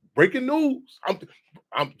you. Breaking news.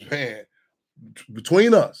 I'm man,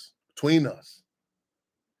 between us.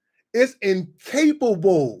 It's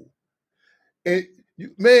incapable. And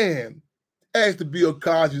man, ask the Bill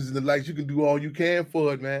Cosby's and the likes, you can do all you can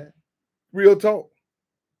for it, man. Real talk.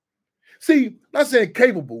 See, not saying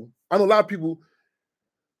capable. I know a lot of people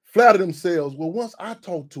flatter themselves. Well, once I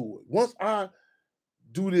talk to it, once I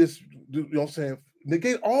do this, you know what I'm saying,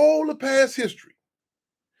 negate all the past history.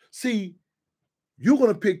 See, you're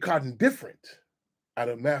going to pick cotton different out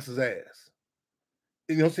of Master's ass.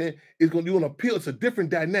 You know what I'm saying? You're going to appeal. It's a different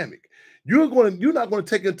dynamic. You're not going to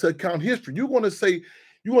take into account history. You're going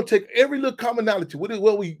to take every little commonality.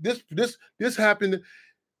 This happened.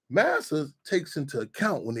 Massa takes into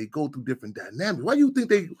account when they go through different dynamics. Why you think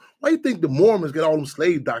the Mormons get all them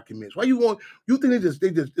slave documents? Why you think they just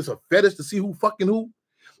it's a fetish to see who fucking who?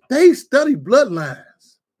 They study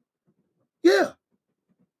bloodlines. Yeah.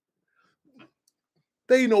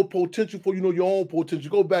 They know potential for your own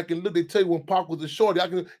potential. Go back and look. They tell you when Pac was a shorty,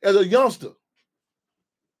 as a youngster.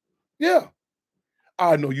 Yeah.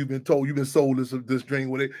 I know you've been told, you've been sold this drink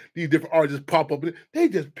where these different artists pop up. They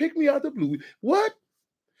just pick me out the blue. What?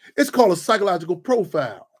 It's called a psychological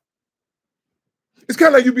profile. It's kind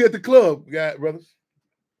of like you be at the club, brothers.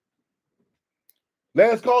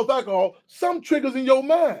 Last call for alcohol, some triggers in your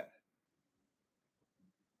mind.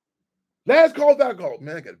 Last call for alcohol,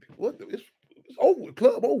 man, I gotta be, it's over with,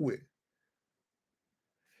 club over with.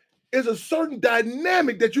 It's a certain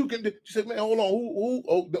dynamic that you can, you say, man, hold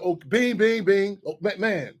on, bing, bing, bing,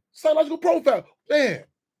 man, psychological profile, man,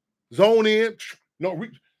 zone in, no,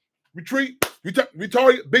 retreat,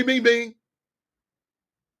 retard, bing, bing, bing.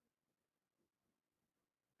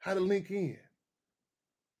 How to link in.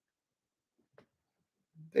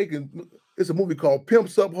 It's a movie called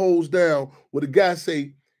Pimps Up, Hoes Down, where the guy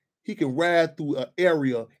say he can ride through an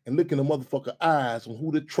area and look in the motherfucker eyes on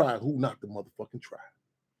who to try, who not to motherfucking try.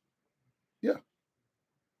 Yeah.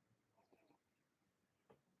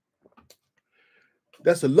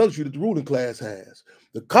 That's a luxury that the ruling class has.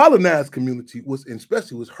 The colonized community was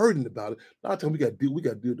hurting about it. A lot of times we got to deal with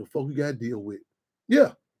the folk we got to deal with.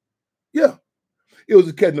 Yeah. Yeah. It was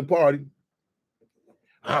a cat in the party.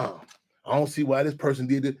 I don't see why this person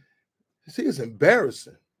did it. See, it's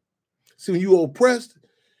embarrassing. See, when you're oppressed,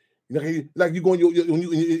 like you go in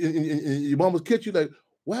your mama's kitchen, like,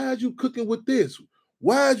 why are you cooking with this?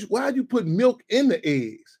 Why you put milk in the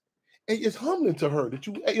eggs? And it's humbling to her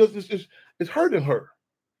that it's hurting her.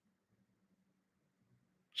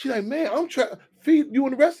 She's like, man, I'm trying to feed you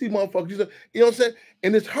and the rest of these motherfuckers. She's like, you know what I'm saying?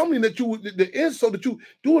 And it's humbling that the insult that you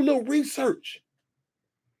do a little research.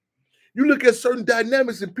 You look at certain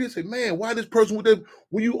dynamics and people say, man, why this person with them,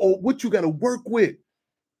 what you got to work with?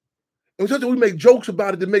 And we make jokes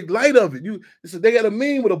about it to make light of it. They got a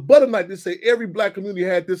meme with a butter knife that say every black community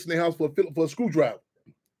had this in their house for a screwdriver.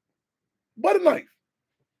 Butter knife.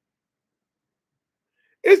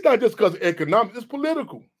 It's not just because of economics, it's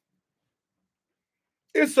political.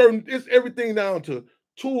 It's everything down to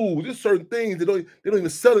tools. It's certain things they don't even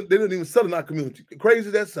sell it. They don't even sell in our community. Crazy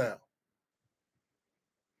as that sound.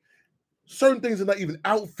 Certain things are not even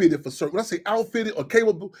outfitted for certain. When I say outfitted or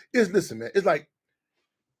capable, listen, man. It's like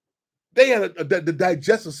they had the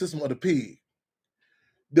digestive system of the pig.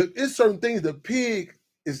 It's certain things the pig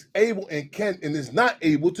is able and can and is not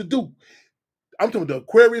able to do. I'm talking about the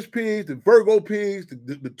Aquarius pigs, the Virgo pigs,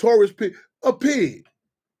 the Taurus pig. A pig.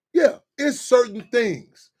 Yeah, it's certain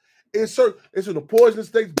things. It's the poisonous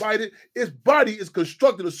snakes bite it. Its body is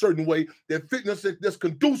constructed a certain way that's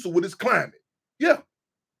conducive with its climate. Yeah.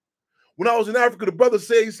 When I was in Africa, the brother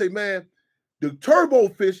he said, man, the turbo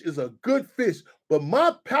fish is a good fish, but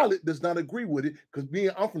my palate does not agree with it because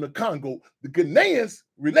I'm from the Congo. The Ghanaians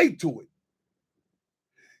relate to it.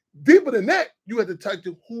 Deeper than that, you have to talk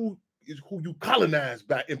to who you colonize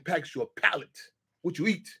by impacts your palate, what you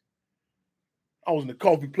eat. I was in a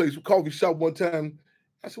coffee shop one time.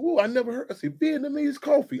 I said, "Whoa, I never heard." I said, "Vietnamese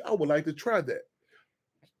coffee. I would like to try that."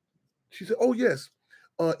 She said, "Oh yes,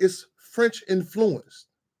 it's French influenced."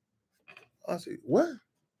 I said, "What?"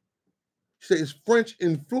 She said, "It's French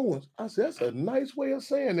influenced." I said, "That's a nice way of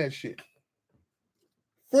saying that shit."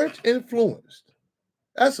 French influenced.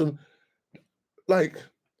 That's like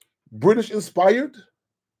British inspired,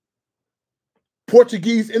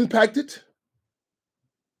 Portuguese impacted.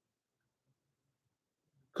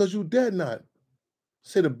 Because you dare not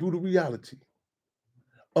say the brutal reality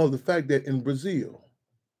of the fact that in Brazil,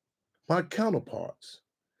 my counterparts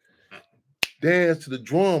dance to the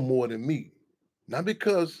drum more than me. Not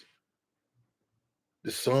because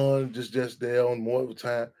the sun just there on more of the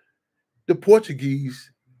time. The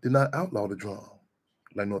Portuguese did not outlaw the drum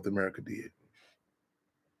like North America did.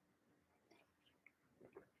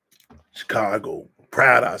 Chicago,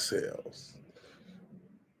 pride ourselves.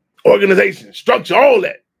 Organization, structure, all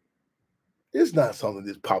that. It's not something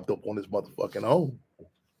that's popped up on this motherfucking own.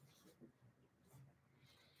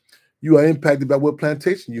 You are impacted by what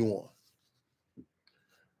plantation you on.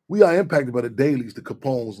 We are impacted by the dailies, the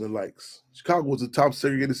Capones, and the likes. Chicago is the top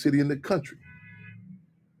segregated city in the country.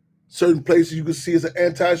 Certain places you can see as an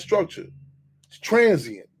anti-structure. It's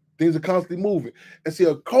transient. Things are constantly moving. And see,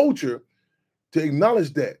 a culture, to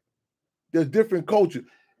acknowledge that, there's different culture.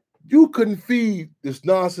 You couldn't feed this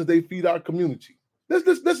nonsense they feed our community.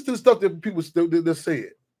 Listen to the stuff that people that say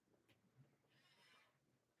it.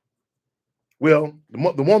 Well,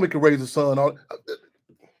 the woman can raise a son.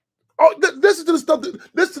 Listen to the stuff.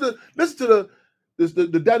 Listen to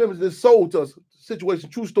the dynamics that's sold to us.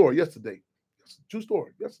 Situation, true story. Yesterday, true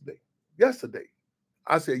story. Yesterday.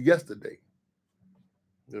 I said yesterday.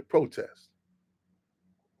 The protest.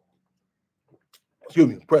 Excuse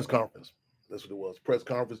me, press conference. That's what it was. Press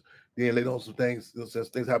conference. Then later on some things, since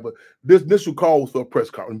things happen. This initial call was for a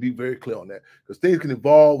press conference. Be very clear on that. Because things can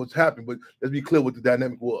evolve, what's happening, but let's be clear what the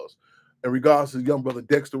dynamic was. In regards to the young brother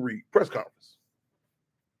Dexter Reed, press conference.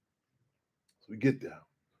 So we get there.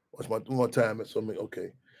 Watch my one more time. So I mean,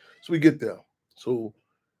 okay. So we get there. So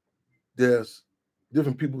there's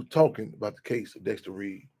different people talking about the case of Dexter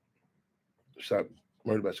Reed, shot,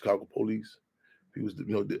 murdered by Chicago police. People's,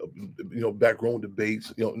 backroom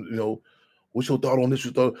debates. What's your thought on this?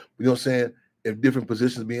 You know what I'm saying? If different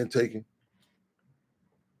positions being taken.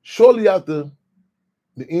 Shortly after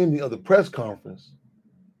the ending of the press conference,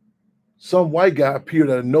 some white guy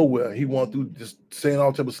appeared out of nowhere. He went through just saying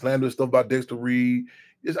all type of slanderous stuff about Dexter Reed.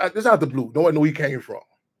 It's out the blue. Nobody know where he came from.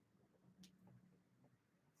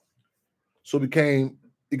 So it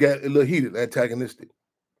got a little heated, antagonistic.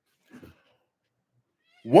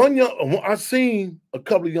 I seen a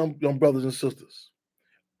couple of young brothers and sisters.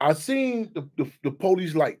 I seen the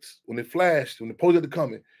police lights when they flashed, when the police had to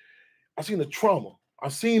come in. I seen the trauma. I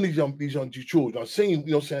seen these young children. I seen,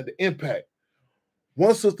 the impact.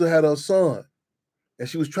 One sister had her son, and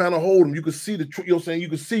she was trying to hold him. You could see you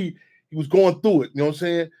could see he was going through it. You know what I'm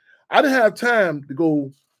saying? I didn't have time to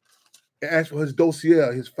go and ask for his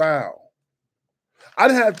dossier, his file. I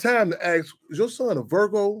didn't have time to ask, is your son a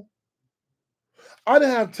Virgo? I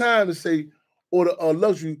didn't have time to say, or the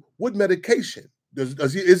luxury, what medication?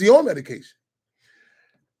 Is he on medication?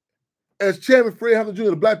 As Chairman Fred Hampton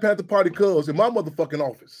Jr., the Black Panther Party Cubs, in my motherfucking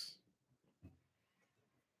office,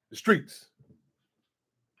 the streets.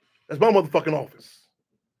 That's my motherfucking office.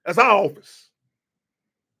 That's our office.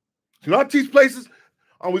 I teach places.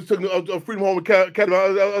 I was taking a Freedom Home Academy.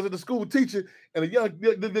 I was at the school teaching, and the young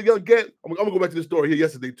cat. I'm gonna go back to this story here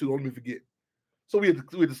yesterday too. Don't let me forget. So we at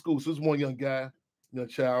the school. So this one young guy, young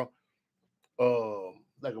child,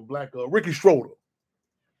 like a black Ricky Schroeder.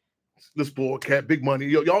 This boy cat, big money,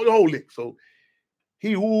 y'all the whole lick. So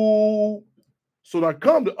so I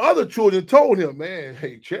come to other children, told him, man,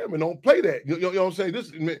 hey, Chairman, don't play that. You know what I'm saying?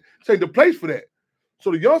 This ain't the place for that. So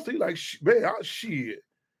the youngster, he like, man, shit.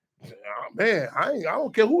 Man, I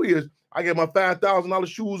don't care who he is. I get my $5,000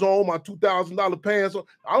 shoes on, my $2,000 pants on.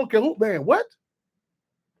 I don't care who, man, what?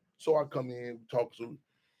 So I come in, talk to him.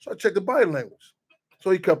 So I check the body language. So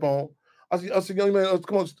he kept on. I said, young man,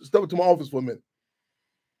 come on, step into my office for a minute.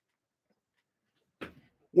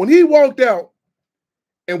 When he walked out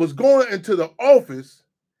and was going into the office,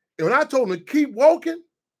 and when I told him to keep walking,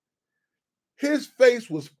 his face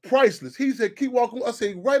was priceless. He said, keep walking. I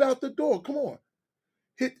said, right out the door. Come on.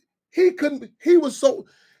 He couldn't, he was so,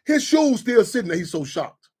 his shoes still sitting there. He's so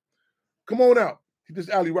shocked. Come on out. This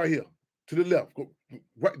alley right here to the left. Go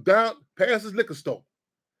right down past his liquor store.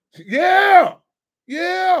 Yeah.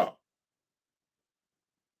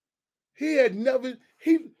 He had never,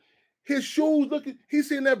 his shoes looking, he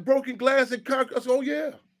seen that broken glass and concrete. I said, oh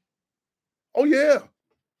yeah.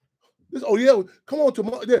 Come on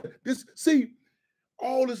tomorrow. Yeah. See,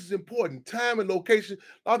 all this is important. Time and location.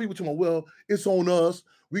 A lot of people talking about, well, it's on us.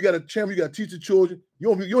 We got a champion, we got to teach the children.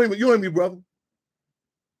 You hear me, brother.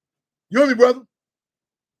 You hear me, brother?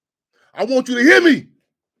 I want you to hear me.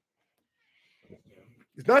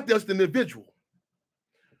 It's not just the individual.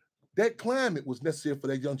 That climate was necessary for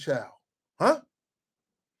that young child. Huh?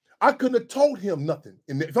 I couldn't have told him nothing.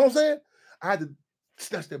 You know what I'm saying? I had to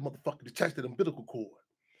snatch that motherfucker, detach that umbilical cord.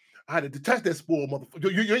 I had to detach that spoiled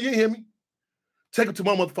motherfucker. You hear me? Take him to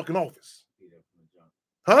my motherfucking office.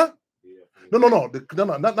 Huh? No.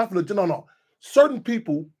 Not from the no. Certain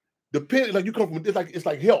people, depending, like you come from, it's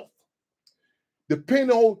like health.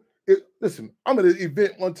 Depending on it. Listen, I'm at an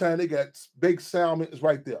event one time. They got baked salmon. It's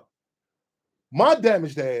right there. My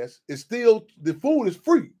damaged ass is still, the food is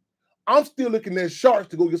free. I'm still looking at sharks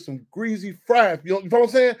to go get some greasy fried. You know what I'm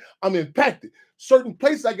saying? I'm impacted. Certain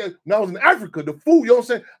places I got, when I was in Africa, the food, you know what I'm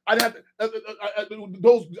saying? I didn't have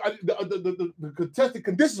to, the contested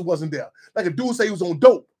conditions wasn't there. Like a dude say he was on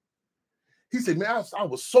dope. He said, man, I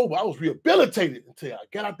was sober. I was rehabilitated until I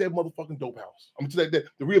got out that motherfucking dope house. I'm gonna tell you that,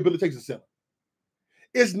 the rehabilitation center.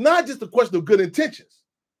 It's not just a question of good intentions.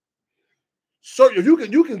 So if you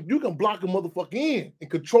can block a motherfucker in and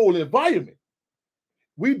control the environment.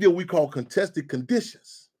 We did what we call contested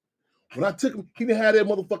conditions. When I took him, he didn't have that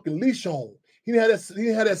motherfucking leash on. He didn't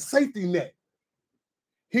have that safety net.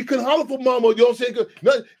 He couldn't holler for mama, you know what I'm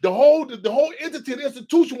saying? The whole entity, the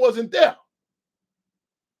institution wasn't there.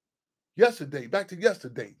 Yesterday, back to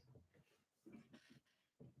yesterday.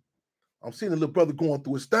 I'm seeing a little brother going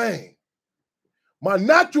through his thing. My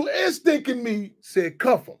natural instinct in me said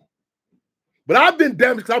cuff him. But I've been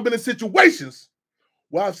damaged because I've been in situations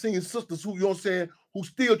where I've seen sisters who, you know what I'm saying, who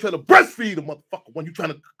still try to breastfeed a motherfucker when you trying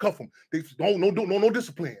to cuff them. They don't no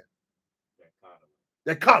discipline.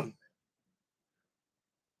 That coddling.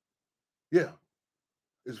 Yeah.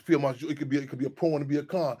 It's feel my it could be a pro and be a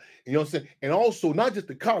con. You know what I'm saying? And also not just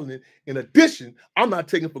the coddling. In addition, I'm not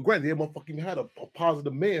taking for granted they motherfucking had a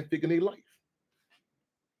positive man figure in their life.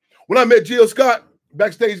 When I met Jill Scott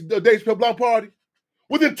backstage the Dave Chappelle block party,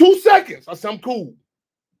 within 2 seconds, I said, I'm cool.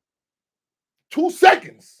 2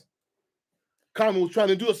 seconds. Carmen was trying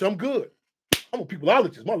to do it. I said, I'm good. I'm a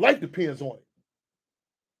peopleologist. My life depends on it.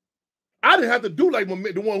 I didn't have to do like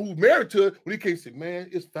the one who's married to her when he came and said, man,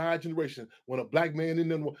 it's 5 generations when a black man in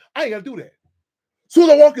there. I ain't got to do that. As soon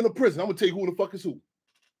as I walk into prison, I'm going to tell you who the fuck is who.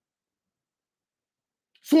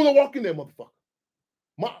 As soon as I walk in there, motherfucker,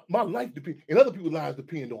 my life depends, and other people's lives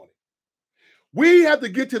depend on it. We have to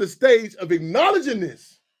get to the stage of acknowledging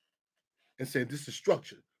this and saying this is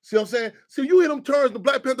structure. See what I'm saying? See, you hear them terms, the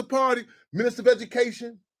Black Panther Party, Minister of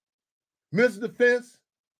Education, Minister of Defense.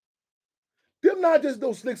 Them not just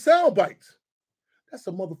those slick sound bites. That's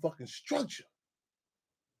a motherfucking structure.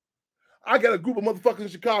 I got a group of motherfuckers in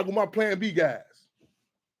Chicago, my Plan B guys.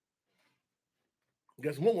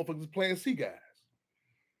 Guess one motherfuckers is Plan C guys.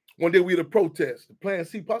 One day we had a protest. The Plan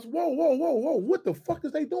C posse, whoa, what the fuck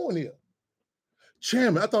is they doing here?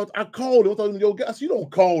 Chairman, I thought I called him. I thought, yo, guys, you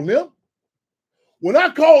don't call them. When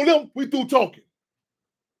I call them, we through talking.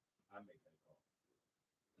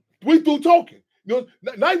 We through talking. You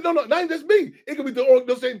know, not even just me. It could be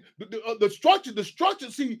the structure. The structure.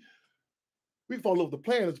 See, we follow the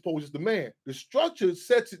plan as opposed to the man. The structure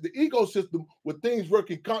sets it, the ecosystem with things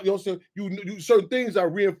working. You know what I'm saying? You certain things are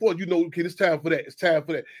reinforced. You know, okay, it's time for that. It's time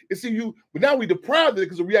for that. And see, but now we deprived it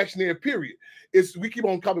because of reactionary period. We keep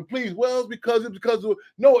on coming, please. Well, it's because of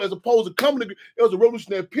no, as opposed to coming. It was a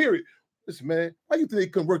revolutionary period. Listen, man, why you think they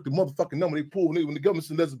couldn't work the motherfucking number they pulled when the government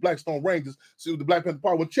said that's the Blackstone Rangers, so the Black Panther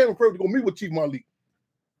Party? When Chairman Craig to go meet with Chief Malik,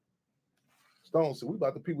 Stone said, we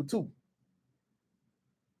about the people too.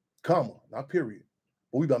 Comma, not period.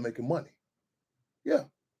 But we about making money. Yeah.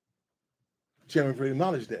 Chairman Craig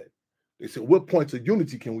acknowledged that. They said, what points of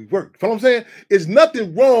unity can we work? You know what I'm saying? It's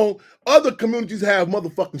nothing wrong. Other communities have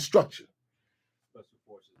motherfucking structure. Special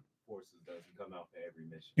forces doesn't come out for every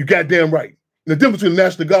mission. You goddamn right. The difference between the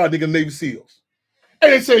National Guard and the Navy SEALs.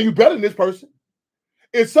 And they saying you better than this person.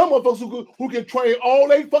 And some of us who can train all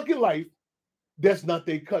their fucking life, that's not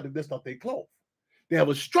their cut, that's not their cloth. They have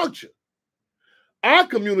a structure. Our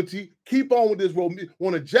community keep on with this role,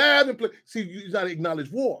 want to jab and play. See, you got to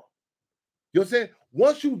acknowledge war. You know what I'm saying?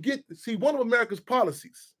 Once you see, one of America's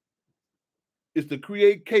policies is to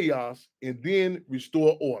create chaos and then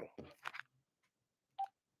restore order.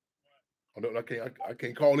 I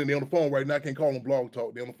can't call in. They're on the phone right now. I can't call them Blog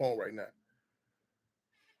Talk. They're on the phone right now.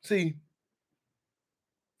 See,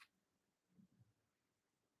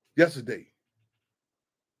 yesterday,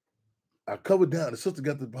 I covered down. The sister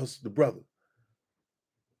got the brother.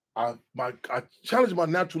 I challenged my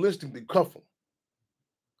natural instinct to cuff him.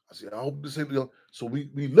 I said, I hope this ain't, so we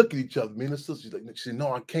look at each other. Me and the sister, she's like, she said,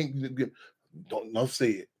 no, I can't. Don't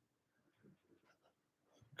say it.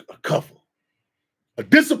 A cuff him. A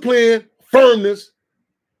discipline, firmness,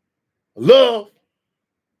 love,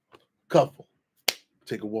 cuff him.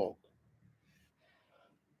 Take a walk.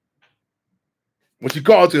 When she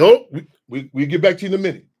called, said, oh, we'll get back to you in a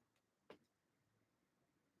minute.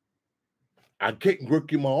 I can't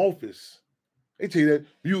work in my office. They tell you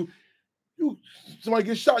that somebody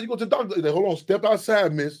gets shot, you go to the doctor. They say, hold on, step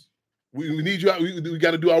outside, miss. We need you out. We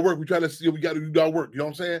got to do our work. We got to do our work. You know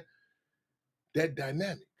what I'm saying? That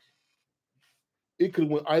dynamic. It could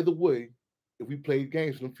have went either way if we played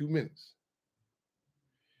games in a few minutes.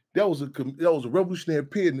 That was a revolutionary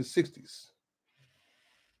period in the 60s.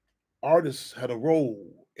 Artists had a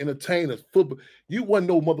role, entertainers, football. You wasn't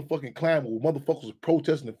no motherfucking climber where motherfuckers was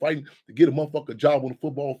protesting and fighting to get a motherfucker job on the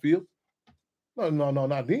football field. No,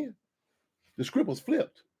 not then. The script was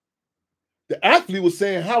flipped. The athlete was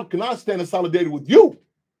saying, how can I stand in solidarity with you?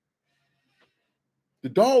 The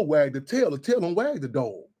dog wagged the tail don't wag the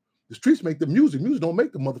dog. The streets make the music. Music don't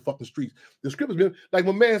make the motherfucking streets. The script has been, like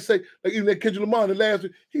my man say, like even that Kendrick Lamar in the last,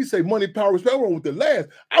 he say money, power, respect. Wrong with the last.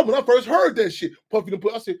 When I first heard that shit, Puffy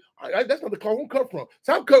I said, that's not the cloth I'm cut from.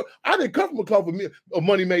 So I didn't come from a cloth of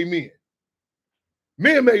money made men.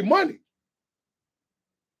 Men made money.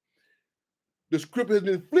 The script has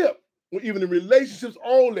been flipped. Even in relationships,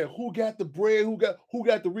 all that. Who got the bread? Who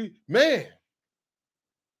got the man?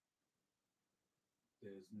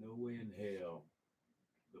 No way in hell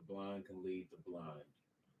the blind can lead the blind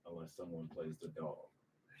unless someone plays the dog.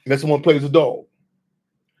 Unless someone plays a dog.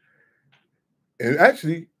 And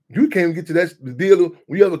actually, you can't get to that the deal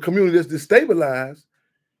when you have a community that's destabilized.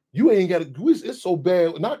 You ain't got to. It's so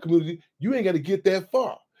bad in our community. You ain't got to get that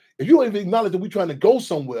far. If you don't even acknowledge that we're trying to go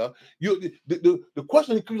somewhere, the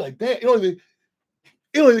question could be like that. It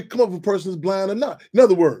don't even come up if a person is blind or not. In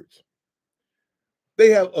other words, they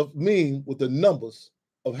have a meme with the numbers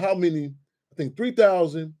of how many. I think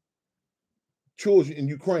 3,000 children in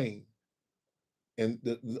Ukraine, and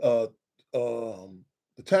the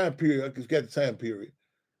time period. I just got the time period.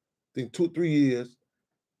 I think 2-3 years.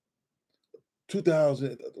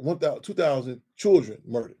 2,000, 1,000, 2,000 children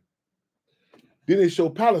murdered. Then they show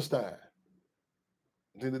Palestine.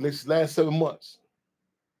 Then the last 7 months,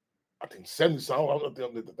 I think 70 something. I'm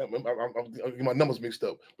getting my numbers mixed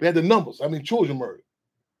up. They had the numbers. I mean, children murdered.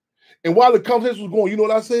 And while the conversation was going, you know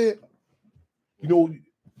what I said? You don't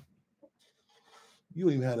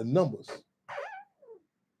even have the numbers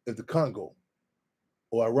of the Congo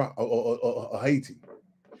or Iraq or Haiti.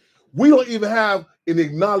 We don't even have an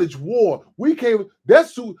acknowledged war. We can't.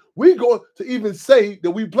 That's who we go to even say that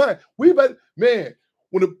we blind. Man.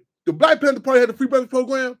 When the Black Panther Party had the free breakfast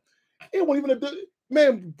program, it wasn't even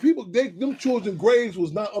them children graves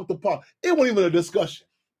was not up to par. It wasn't even a discussion.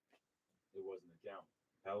 It wasn't a count.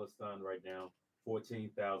 Palestine right now,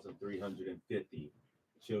 14,350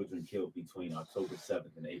 children killed between October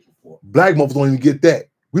 7th and April 4th. Black mothers don't even get that.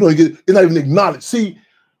 We don't get. It's not even acknowledged. See,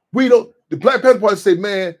 we don't. The Black Panther Party say,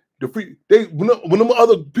 man, when them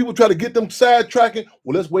other people try to get them sidetracking,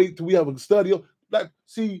 well, let's wait till we have a study.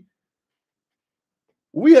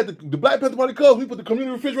 We had the Black Panther Party cause we put the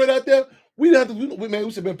community refrigerator out there. We didn't have to.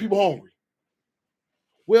 We said, man, people hungry.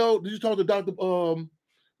 Well, did you talk to Dr.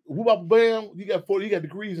 Whoop Bam? He got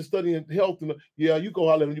degrees in studying health, and yeah, you go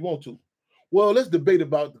holler when you want to. Well, let's debate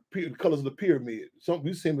about the colors of the pyramid. Some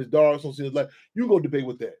we see him as dark, some see him as light. You go debate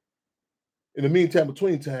with that. In the meantime,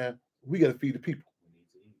 between time, we got to feed the people.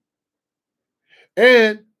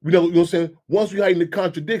 And you know what I'm saying? Once we heighten the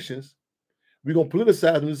contradictions, we're gonna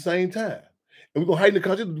politicize them at the same time. And we're gonna heighten the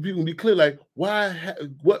contradictions, people can be clear, like,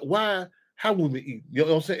 how will we eat? You know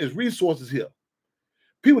what I'm saying? It's resources here.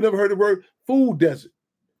 People never heard the word food desert.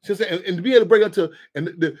 And to be able to break into and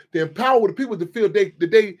the empower the people to feel that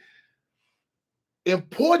they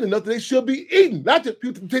important enough that they should be eating. Not just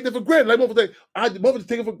people take that for granted. Like mother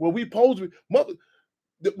take it for we pose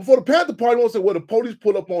before the Panther Party won't say, well, the police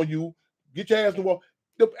pull up on you, get your ass in the wall.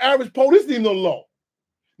 The average police didn't even know the law.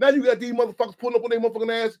 Now you got these motherfuckers pulling up on their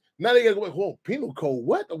motherfucking ass. Now they got to go, whoa, penal code.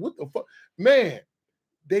 What the fuck? Man,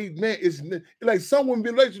 it's like someone be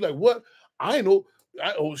like, what? I ain't know.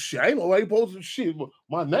 I ain't know why you posted shit.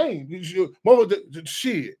 My name, shit.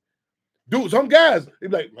 Dude, some guys, they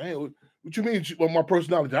be like, man, what you mean my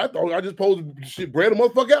personality? I thought I just posted shit, bread a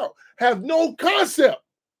motherfucker out. Have no concept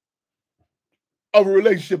of a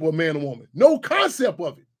relationship with a man and woman. No concept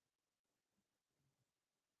of it.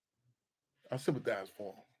 I sympathize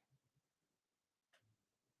for him.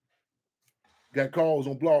 Got calls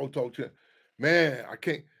on Blog Talk Chat. Man, I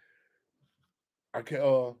can't.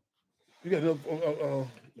 You got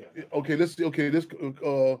okay. Let's see. Okay, let's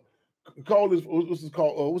call this. What's this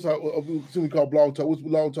called? What's we call Blog Talk? What's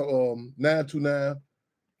Blog Talk?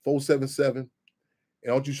 929-477. And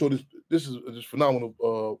I want you to show this. This is just phenomenal.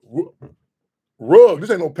 Rug.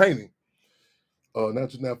 This ain't no painting.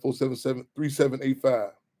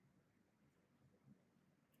 929-477-3785.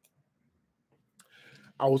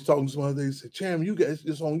 I was talking to someone the other day. He said, Chairman, you guys,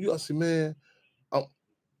 it's on you. I said, man,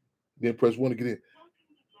 then press 1 to get in.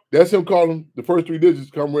 That's him calling the first 3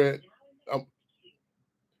 digits, comrade. I'm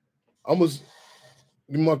gonna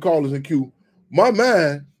my callers in queue. My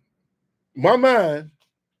mind,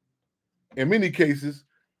 in many cases,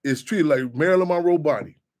 is treated like Marilyn Monroe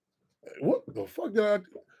body. What the fuck did I do?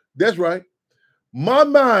 That's right. My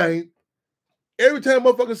mind, every time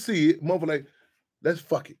motherfucker see it, motherfucker like, let's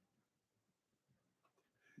fuck it.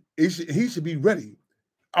 He should be ready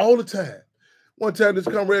all the time. One time this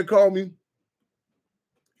comrade called me.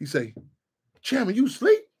 He say, Chairman, you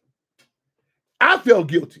sleep? I felt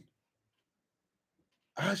guilty.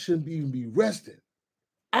 I shouldn't even be resting.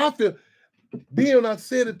 Then when I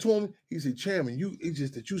said it to him, he said, Chairman, it's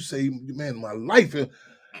just that you saved, man, my life. And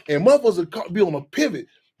motherfuckers be on a pivot.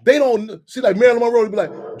 They don't see, like Marilyn Monroe, be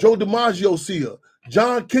like, Joe DiMaggio see her,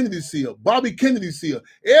 John Kennedy see her, Bobby Kennedy see her.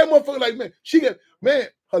 Every motherfucker like, man, free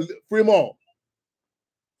them all.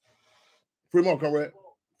 Free them all, comrade.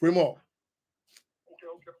 Free them all.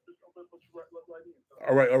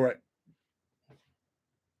 All right.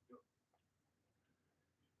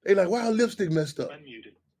 They like, why her lipstick messed up?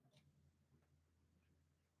 Unmuted.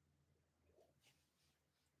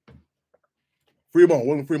 Fremont,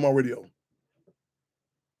 welcome to Fremont Radio.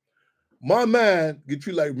 My man get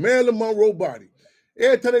you like Marilyn Monroe body.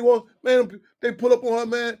 Every time they want, man, they pull up on her,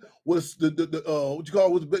 man. What's the what you call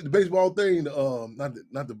it, what's the baseball thing?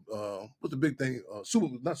 What's the big thing?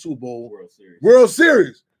 Not Super Bowl. World Series. World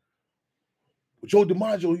Series. With Joe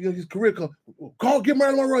DiMaggio, his career come. Get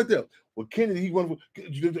Marilyn Monroe right there. With Kennedy, he run for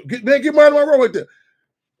get Marilyn Monroe right there.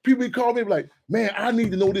 People be calling me like, man, I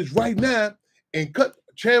need to know this right now and cut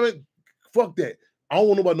chairman. Fuck that. I don't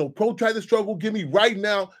want to know about no protracted struggle. Give me right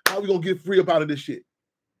now how we gonna get free up out of this shit.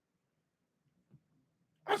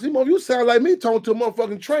 I see, you sound like me talking to a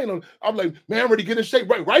motherfucking trainer. I'm like, man, I'm ready to get in shape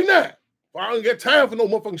right now. I don't get time for no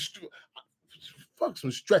motherfucking fuck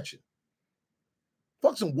some stretching.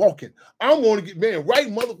 Fuck some walking. I want to get, man, right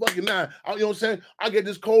motherfucking now. You know what I'm saying? I get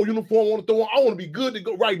this cold uniform, I want to throw on. I want to be good to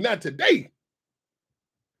go right now today.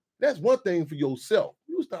 That's one thing for yourself.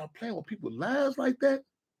 You start playing with people's lives like that,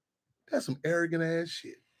 that's some arrogant ass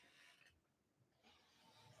shit.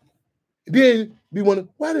 Then be wondering,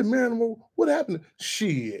 why did Marilyn Monroe, what happened?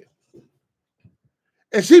 Shit.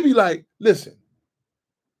 And she be like, listen,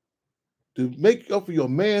 to make up for your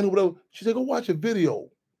man or whatever, she said, go watch a video.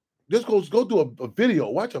 Just go do a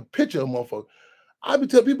video, watch a picture of a motherfucker. I be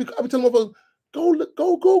telling motherfuckers,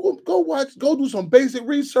 go watch, go do some basic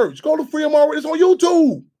research. Go to Fremont, it's on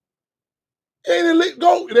YouTube. It ain't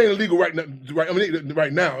illegal. It ain't illegal right now.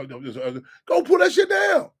 Right now. Go put that shit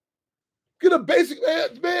down. Get a basic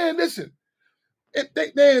man. Listen, they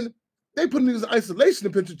put niggas in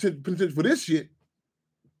isolation penitentiary for this shit.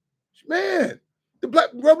 Man, the Black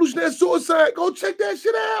Revolutionary Suicide. Go check that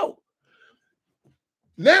shit out.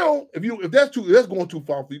 Now, if that's going too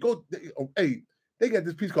far for you, they got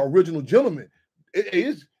this piece called Original Gentleman.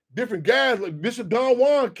 It's different guys like Bishop Don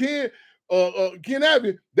Juan, Ken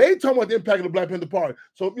Abbey. They talking about the impact of the Black Panther Party.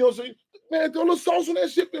 So you know what I'm saying? Man, throw a little sauce on that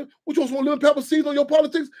shit. Man. What you want some lemon pepper seeds on your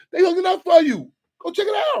politics? They hooking up for you. Go check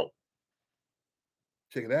it out.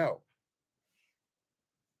 Check it out.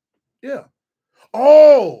 Yeah.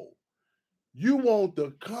 Oh. You want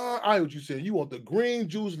the I know what you said. You want the green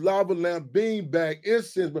juice, lava lamp, beanbag,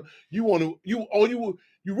 incense, but you really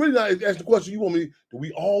not asking the question. You want me? Do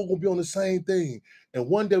we all gonna be on the same thing? And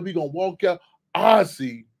one day we gonna walk out. I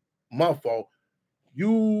see, my fault.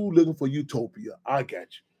 You looking for utopia? I got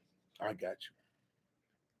you.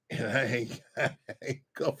 And I ain't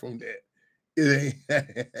come from that. It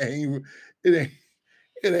ain't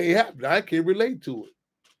happening. I can't relate to it.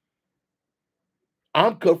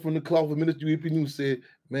 I'm cut from the cloth of Minister UEP News said,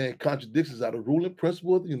 man, contradictions are the ruling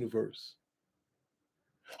principle of the universe.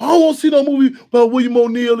 I don't want to see no movie about William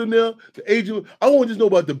O'Neill in there, the agent. I want to just know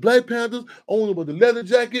about the Black Panthers. I want to know about the leather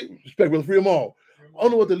jacket. Respect, brother, free them all. I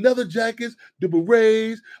don't know about the leather jackets, the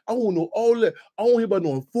berets. I want to know all that. I don't hear about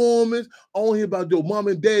no informants. I don't hear about your mom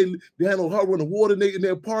and dad. They had no hot running water in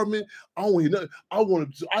their apartment. I don't hear nothing. I want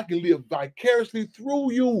to, so I can live vicariously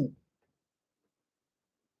through you.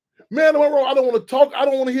 Man, am I wrong? I don't want to talk. I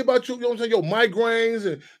don't want to hear about you know what I'm saying, your migraines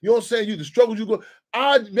and you know what I'm saying, you the struggles you go.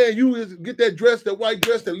 You get that dress, that white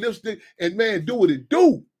dress, that lipstick, and man, do what it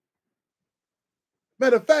do.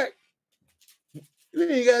 Matter of fact, you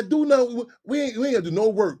ain't gotta do nothing. We ain't gotta do no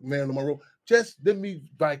work, man, Monroe. Just let me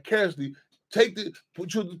vicariously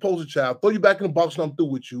put you in the poster child, throw you back in the box and I'm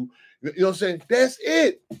through with you. You know what I'm saying? That's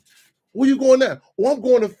it. Where you going now? Well, I'm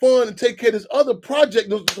going to fund and take care of this other project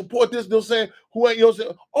to support this. They're saying, who ain't, you know what I'm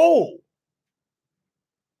saying?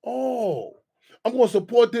 Oh, I'm going to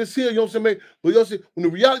support this here, you know what I'm saying? But you know what I'm saying? When the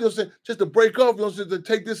reality, you know what I'm saying, just to break off, you know what I'm saying, to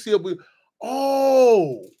take this here, but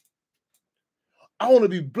I want to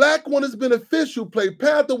be black when it's beneficial, play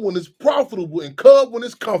Panther when it's profitable, and Cub when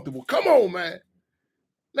it's comfortable. Come on, man.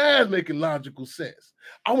 That's making logical sense.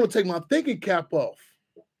 I want to take my thinking cap off,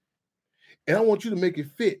 and I want you to make it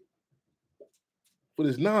fit for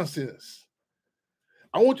this nonsense.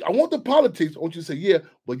 I want the politics. I want you to say, yeah,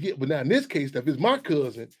 but now in this case, if it's my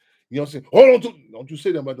cousin, you know what I'm saying? Oh, don't you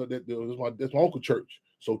say that about that. That's my uncle church.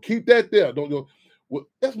 So keep that there. Well,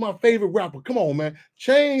 that's my favorite rapper. Come on, man.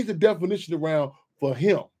 Change the definition around for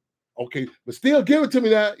him. Okay, but still give it to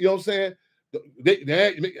me now. You know what I'm saying?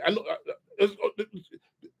 I know.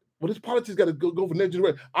 But this politics got to go for next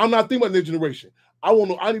generation. I'm not thinking about next generation.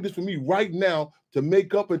 I need this for me right now to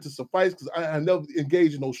make up and to suffice because I never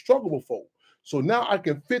engaged in no struggle before. So now I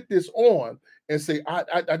can fit this on and say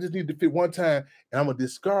I just need to fit one time and I'm gonna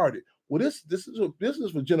discard it. Well, this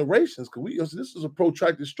is for generations because this is a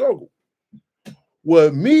protracted struggle.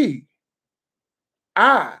 Well,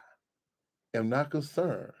 I am not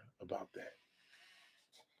concerned about that.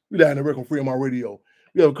 We live in the Record Free on my radio.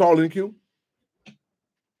 We have a call in queue.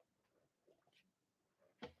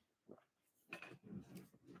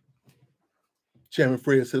 Chairman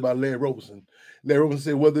Fred said about Larry Roberson. Larry Roberson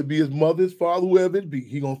said, whether it be his mother, his father, whoever it be,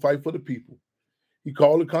 he gonna fight for the people. He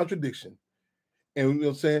called it contradiction. And you know what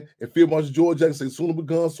I'm saying? And Field Marshal George Jackson said, sooner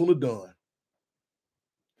begun, sooner done.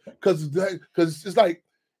 Because it's like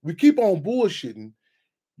we keep on bullshitting,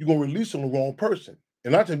 you're gonna release on the wrong person.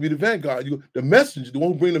 And not to be the vanguard, the messenger, the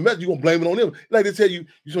one who bring the message, you're gonna blame it on them. Like they tell you,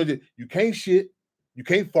 you can't shit, you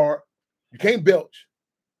can't fart, you can't belch.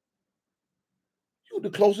 You the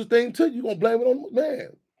closest thing to you, you're gonna blame it on man.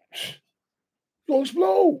 You're gonna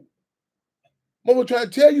explode. Mama trying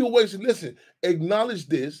to tell you a way, say, listen, acknowledge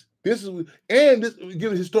this. This is and this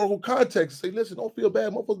give it historical context. Say, listen, don't feel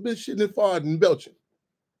bad. Motherfuckers been shitting and farting and belching.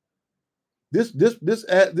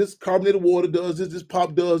 This carbonated water does this, this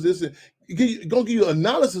pop does this, and gonna give you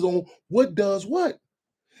analysis on what does what,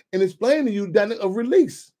 and explain to you that a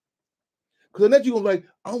release. Because then you're gonna be like,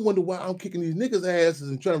 I wonder why I'm kicking these niggas' asses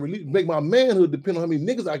and trying to make my manhood depend on how many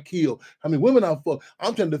niggas I kill, how many women I fuck.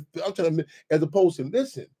 I'm trying to, as opposed to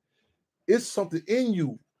listen, it's something in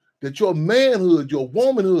you that your manhood, your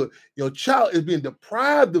womanhood, your child is being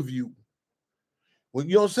deprived of you. Well,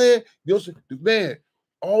 you know what I'm saying? You know what I'm saying? Man,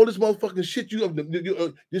 all this motherfucking shit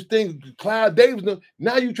this thing, Clyde Davis,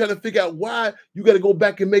 now you trying to figure out why you got to go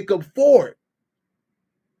back and make up for it.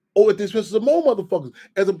 Or at the expense of more motherfuckers.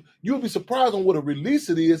 You'll be surprised on what a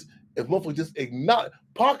release it is if motherfuckers just acknowledge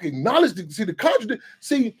the contradiction.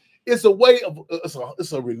 See, it's a way of,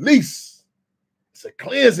 it's a release. It's a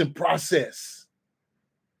cleansing process.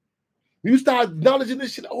 You start acknowledging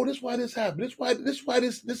this shit. Oh, this is why this happened.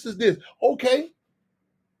 This is this. Okay.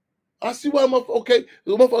 I see why okay.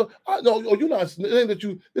 I know you're not saying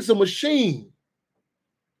that it's a machine.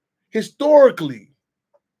 Historically.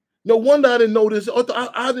 No wonder I didn't know this.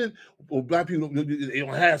 I didn't. Well, black people they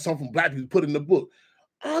don't have something from black people put in the book.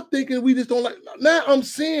 I'm thinking we just don't like. Now I'm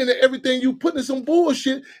seeing that everything you put in some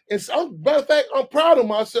bullshit. And matter of fact, I'm proud of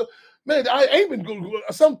myself. Man, I ain't been good.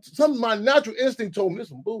 Some of my natural instinct told me this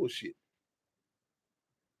some bullshit.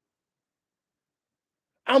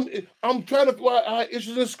 I'm trying to figure out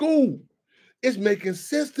issues in school. It's making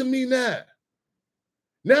sense to me now.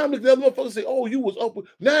 Now I'm looking at other motherfuckers say, "Oh, you was up."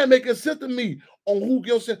 Now it making sense to me on who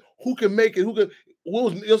can make it, who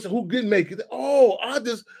didn't make it. Oh,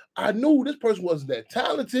 I knew this person wasn't that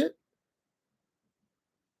talented.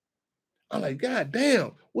 I'm like, God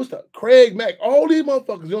damn, what's the Craig Mack? All these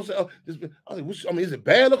motherfuckers, you know what I'm saying? I mean, is it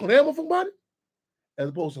bad look on that motherfucker body? As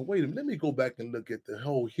opposed to, wait a minute, let me go back and look at the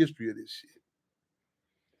whole history of this shit.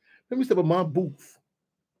 Let me step in my booth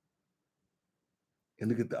and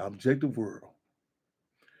look at the objective world.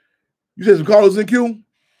 You said some callers in queue?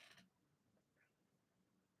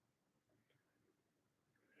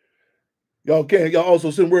 Y'all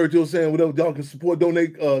also send word to us saying whatever y'all can support,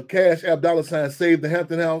 donate, Cash App $ Save the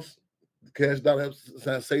Hampton House. Cash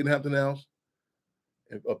 $ Save the Hampton House.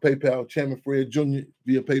 And, PayPal, Chairman Fred Jr.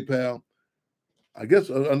 via PayPal. I guess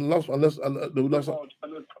unless call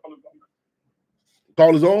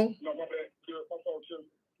is on. No, my bad. My phone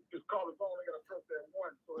just call is on. I gotta press that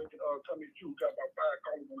one so they can come in queue. Got about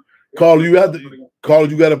 5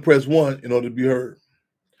 callers. You gotta press 1 in order to be heard.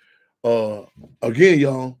 Again,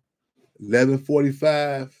 y'all,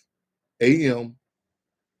 11:45 a.m.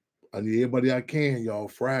 I need everybody I can, y'all,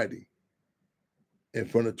 Friday. In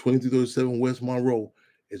front of 2337 West Monroe.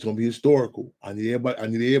 It's gonna be historical. I need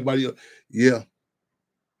everybody. Yeah.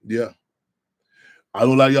 I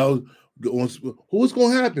don't like y'all. What's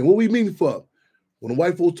gonna happen? What we mean for? When the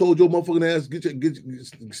white folks told your motherfucking ass get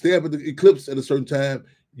stab at the eclipse at a certain time,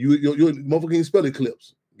 your motherfucking ain't spell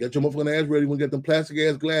eclipse. Get your motherfucking ass ready when you get them plastic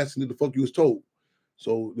ass glasses and the fuck you was told.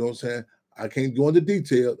 So you know what I'm saying? I can't go into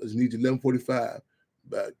detail. I just need you 11:45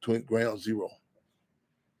 back ground zero.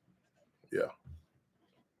 Yeah.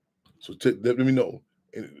 So let me know.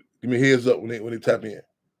 And give me a heads up when they tap in.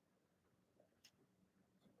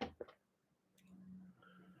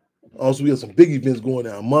 Also, we have some big events going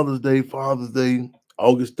on. Mother's Day, Father's Day,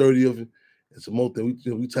 August 30th, and some more things.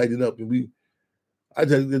 We tighten up, and I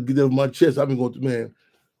just get that off my chest. I've been going through, man.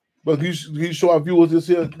 But can you show our viewers this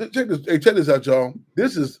here? Check this out, y'all.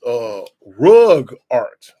 This is rug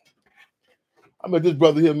art. I met this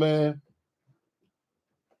brother here, man.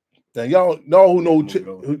 Now y'all who know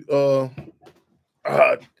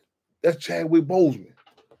that's Chadwick Boseman.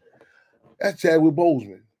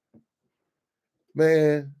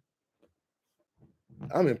 Man,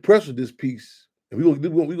 I'm impressed with this piece. And we gonna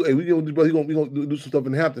do some stuff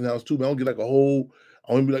in the Hampton House too, man. I don't get like a whole.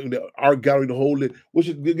 I want to be like the art gallery, the whole lit.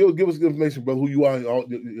 Give us information, brother, who you are, all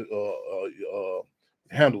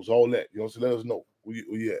handles, all that. You know, so let us know where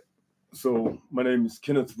you at. So my name is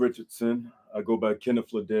Kenneth Richardson. I go by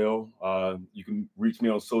Kenneth Liddell. You can reach me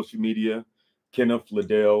on social media, Kenneth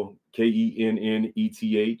Liddell,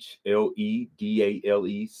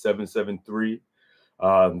 KENNETHLEDALE 773.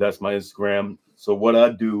 That's my Instagram. So what I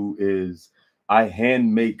do is I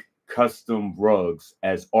hand make custom rugs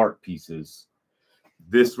as art pieces.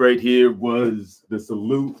 This right here was the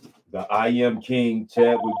salute, the I Am King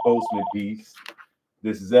Chadwick Boseman piece.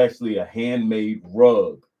 This is actually a handmade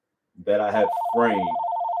rug that I have framed.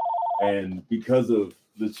 And because of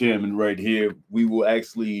the chairman right here, we will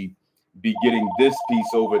actually be getting this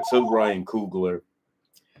piece over to Ryan Coogler,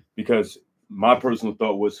 because my personal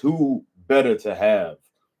thought was, who better to have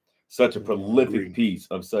such a prolific piece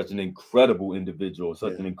of such an incredible individual,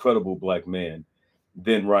 such an incredible black man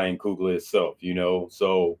than Ryan Coogler itself, you know?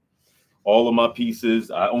 So all of my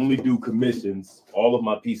pieces, I only do commissions. All of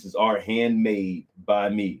my pieces are handmade by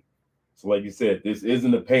me. So like you said, this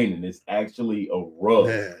isn't a painting. It's actually a rug.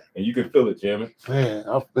 Man. And you can feel it, Chairman. Man,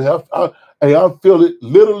 I feel it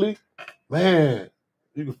literally. Man,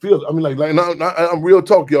 you can feel it. I mean, I'm real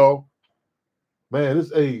talk, y'all. Man,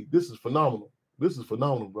 this is phenomenal. This is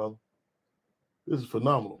phenomenal, brother. This is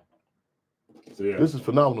phenomenal. So, yeah. This is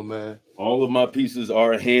phenomenal, man. All of my pieces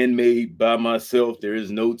are handmade by myself. There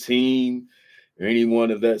is no team or anyone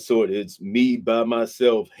of that sort. It's me by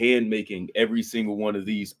myself, hand making every single one of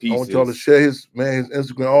these pieces. I want y'all to share his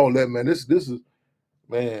Instagram, all that, man. This is,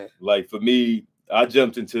 man. Like for me, I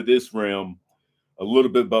jumped into this realm a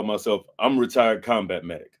little bit by myself. I'm a retired combat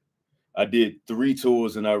medic. I did 3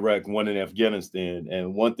 tours in Iraq, 1 in Afghanistan.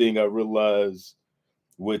 And one thing I realized,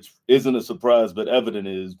 which isn't a surprise but evident,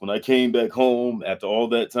 is when I came back home after all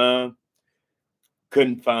that time,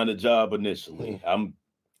 couldn't find a job initially. I'm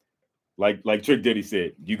like Trick Daddy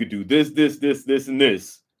said, you could do this, and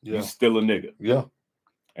this. Yeah. You still a nigga. Yeah.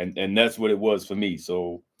 And that's what it was for me.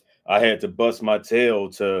 So I had to bust my tail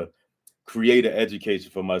to create an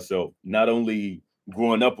education for myself, not only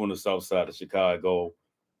growing up on the south side of Chicago,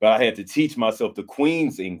 but I had to teach myself the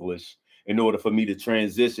Queen's English in order for me to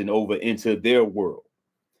transition over into their world.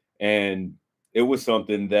 And it was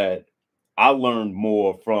something that I learned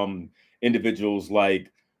more from individuals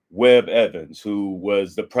like Webb Evans, who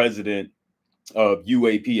was the president of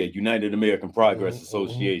UAP, a United American Progress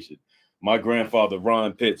Association. My grandfather,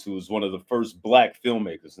 Ron Pitts, who was one of the first Black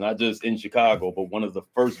filmmakers, not just in Chicago, but one of the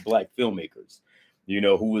first Black filmmakers, you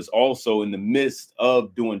know, who was also in the midst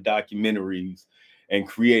of doing documentaries and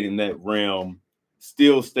creating that realm,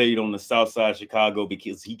 still stayed on the south side of Chicago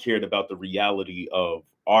because he cared about the reality of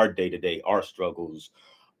our day-to-day, our struggles,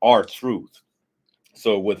 our truth.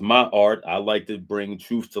 So with my art, I like to bring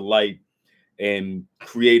truth to light and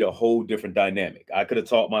create a whole different dynamic. I could have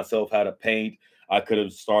taught myself how to paint. I could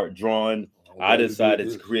have started drawing. I decided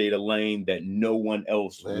to create a lane that no one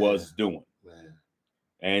else was doing.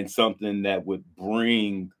 And something that would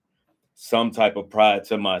bring some type of pride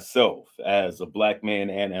to myself as a Black man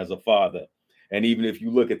and as a father. And even if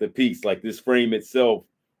you look at the piece, like this frame itself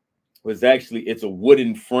was actually, it's a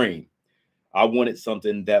wooden frame. I wanted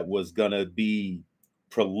something that was gonna be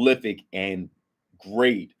prolific and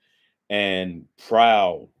great and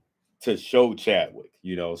proud to show Chadwick,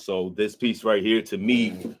 you know. So this piece right here to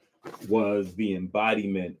me was the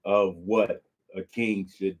embodiment of what a king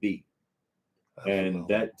should be. And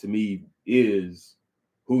that to me is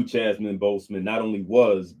who Chadwick Boseman not only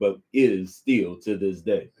was, but is still to this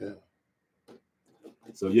day. Yeah.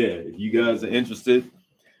 So yeah, if you guys are interested,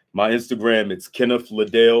 my Instagram, it's Kenneth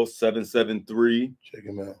Liddell 773. Check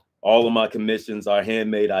him out. All of my commissions are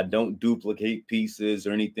handmade. I don't duplicate pieces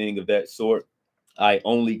or anything of that sort. I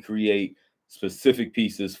only create specific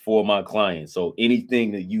pieces for my clients. So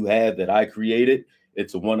anything that you have that I created,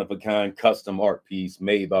 it's a one-of-a-kind custom art piece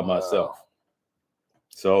made by myself.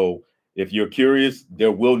 So if you're curious,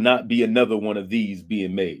 there will not be another one of these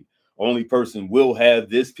being made. Only person will have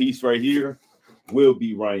this piece right here will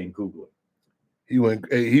be Ryan Coogler. He went.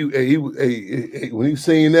 When he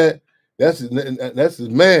seen that, that's his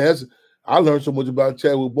man. I learned so much about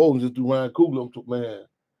Chadwick Boseman just through Ryan Coogler.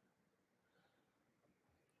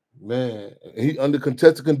 Man, he under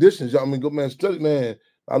contested conditions. Y'all, I mean, go man, study, man.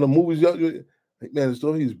 All the movies, man, the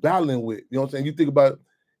stuff he's battling with. You know what I'm saying? You think about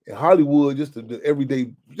in Hollywood, just the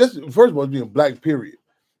everyday, just first of all, being Black, period.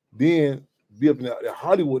 Then be up in the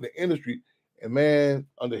Hollywood, the industry, and man,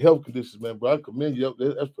 under health conditions, man. Bro, I commend you.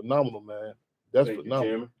 That's phenomenal, man. That's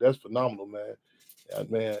phenomenal. That's phenomenal, man. Yeah,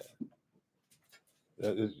 man.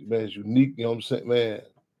 It's unique. You know what I'm saying, man.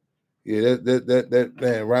 Yeah, that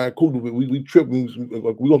man, Ryan Coogler. We trip. We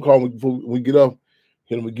gonna call him before we get up.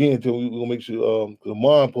 Hit him again until we gonna make sure. The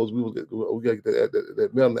mom post we gotta get that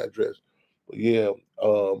mailing address. But yeah,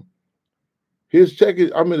 check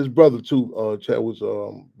it. I met his brother too. Chad was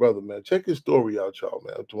brother, man. Check his story out, y'all,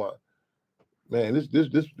 man. Man, this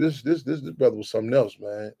brother was something else,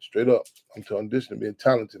 man. Straight up. I'm telling this and being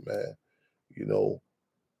talented, man. You know,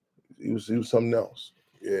 he was something else.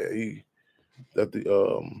 Yeah, he that the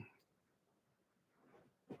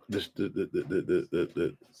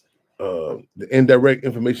indirect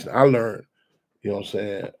information I learned, you know what I'm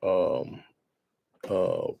saying,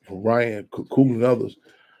 from Ryan Coogler and others.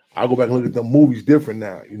 I go back and look at the movies different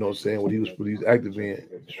now, you know what I'm saying, what he's active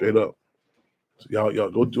in, straight up. So y'all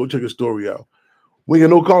go check his story out. We ain't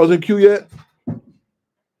got no callers in queue yet.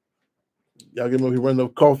 Y'all get me up here running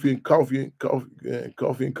up coffee and Cub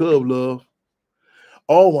love.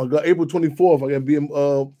 Oh my God, April 24th, I gotta be in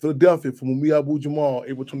Philadelphia for Mumia Abu Jamal,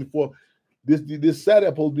 April 24th. This Saturday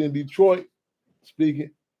I'm supposed to be in Detroit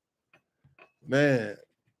speaking. Man,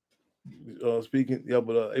 speaking, yeah,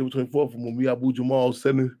 but April 24th for Mumia Abu Jamal,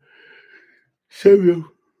 70th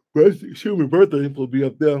birthday, I'm supposed to be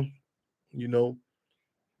up there, you know.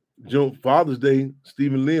 June Father's Day,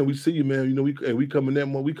 Stephen Lynn, we see you, man. You know, we coming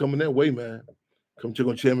that way, man. Come check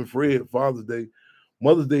on Chairman Fred, Father's Day.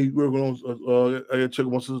 Mother's Day, we're working on I gotta check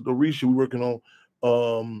on my sister Dorisha. We're working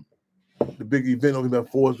on the big event over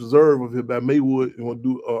at Forest Reserve over here by Maywood, and we'll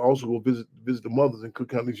do also go visit the mothers in Cook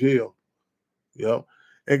County Jail. Yeah.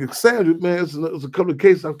 And Cassandra, man, it's a couple of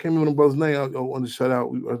cases. I can't remember the brother's name. I want to shout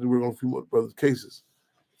out. We're on a few more brothers' cases.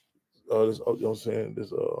 This, you know what I'm saying?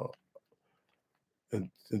 This and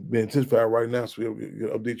it's being intensified right now, so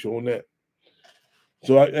we'll update you on that.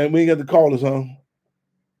 So and we ain't got the callers, huh?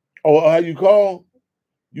 Oh, how you call?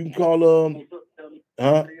 You can call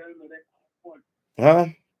huh? Huh?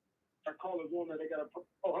 Our callers on there, they got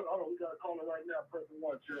hold on, we got a caller right now, pressing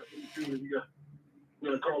 1, we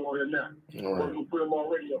got a call on here now. All right. Fremont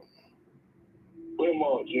Radio.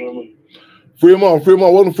 Fremont, gentlemen. Fremont,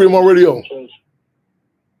 welcome to Fremont Radio.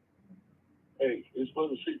 Hey, it's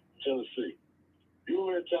Brother C, Tennessee. You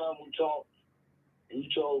remember the time we talked and you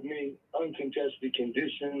told me uncontested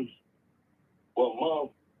conditions? Well, Mom,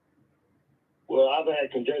 I've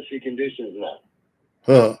had contested conditions now.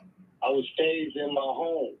 Huh. I was tased in my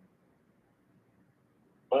home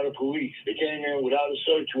by the police. They came in without a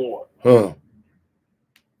search warrant. Huh.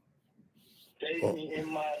 Tased me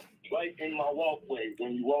right in my walkway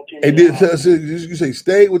when you walk in. Hey, you say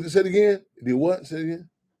stay? What you said again? Did what? Say it again?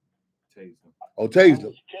 Tased him. Oh, tased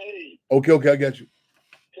him. Okay, I got you.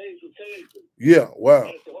 Tased. Yeah, wow.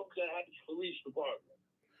 At the Hope Police Department.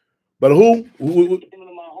 But who? Came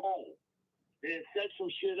into my home. They had set some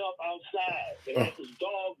shit up outside. They had this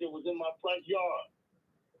dog that was in my front yard.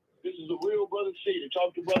 This is the real Brother C. They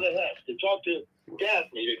talked to Brother Hess. They talked to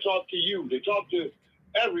Daphne. They talked to you. They talked to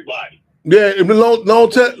everybody. Yeah, it's been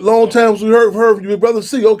long time since we heard from you, Brother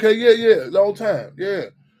C. Okay, yeah, long time,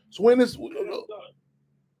 yeah. So when this, that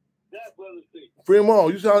Brother C.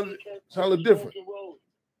 Fremont, you sound a little different.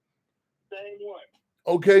 Same one.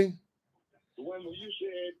 Okay. The one where you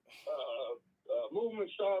said movement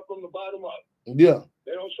start from the bottom up. Yeah.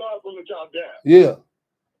 They don't start from the top down. Yeah.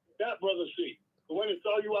 That Brother C. The one that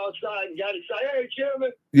saw you outside and got excited. Hey,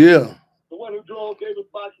 Chairman. Yeah. The one who drove David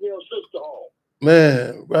Foxnell's sister home.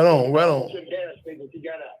 Man, right on.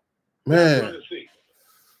 Man.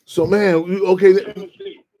 So, man, okay.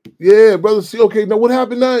 Yeah, Brother C. Okay, now what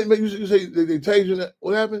happened now? You say they tased you.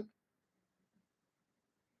 What happened?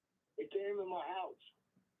 They came in my house,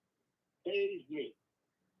 tased me.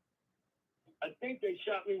 I think they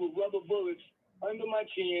shot me with rubber bullets under my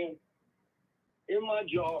chin, in my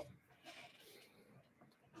jaw.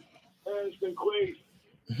 Man, it's been crazy.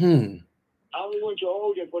 I only went to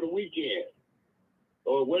Hogan for the weekend,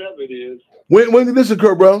 or whatever it is. When did this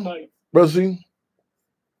occur, bro? Brother C?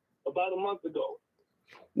 About a month ago.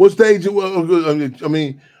 What stage? Who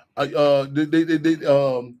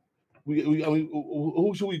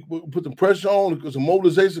should we put the pressure on? Because some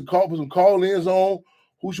mobilization, put some call-ins on.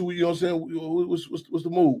 Who should we? You know what I'm saying? What's the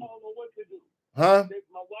move? I don't know what to do. Huh?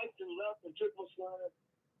 My wife left and took my son.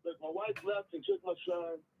 My wife left and took my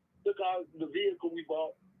son. Took out the vehicle we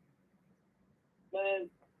bought. Man,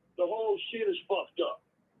 the whole shit is fucked up.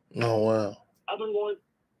 Oh wow. I've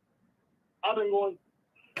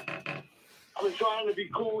been trying to be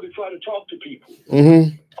cool to try to talk to people.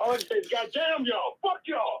 All I say is, goddamn y'all, fuck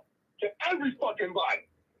y'all, to every fucking body.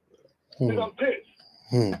 Because I'm pissed.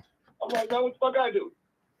 I'm like, now what the fuck I do?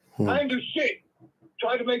 I ain't do shit.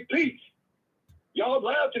 Try to make peace. Y'all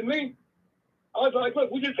laughed at me. I was like,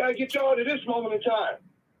 look, we just gotta get y'all to this moment in time.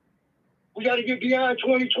 We gotta get beyond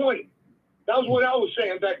 2020. That was what I was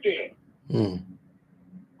saying back then.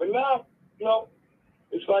 But now, you know,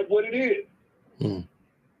 it's like what it is.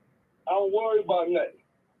 I don't worry about nothing.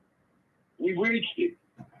 We reached it.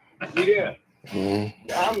 We there.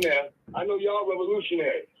 I'm there. I know y'all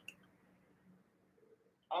revolutionaries.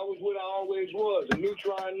 I was what I always was, a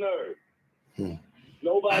neutron nerd.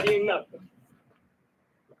 Nobody and nothing.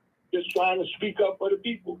 Just trying to speak up for the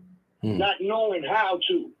people. Not knowing how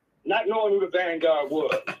to. Not knowing who the vanguard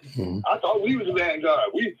was. I thought we was the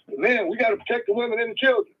vanguard. We got to protect the women and the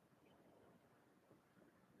children.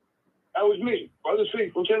 That was me, Brother C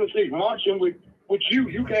from Tennessee, marching with you.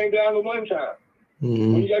 You came down the one time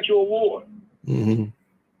when you got your award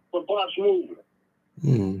for Pops Movement.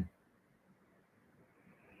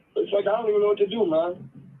 It's like I don't even know what to do, man.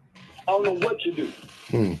 I don't know what to do.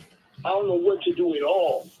 I don't know what to do at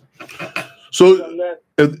all. So,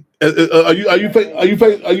 are you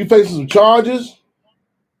facing some charges?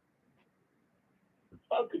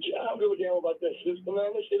 I don't give a damn about that system,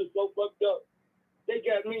 man. That shit is so fucked up. They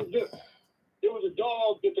got me. There was a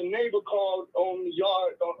dog that the neighbor called on the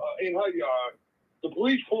yard, in her yard. The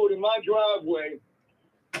police pulled in my driveway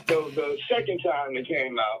the second time they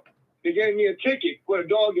came out. They gave me a ticket for a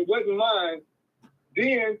dog that wasn't mine.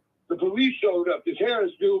 Then the police showed up. This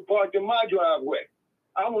Harris dude parked in my driveway.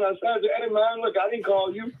 I went outside and said, hey, man, look, I didn't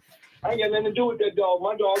call you. I ain't got nothing to do with that dog.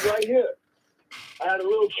 My dog's right here. I had a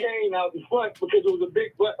little chain out in front because it was a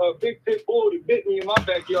big pit bull that bit me in my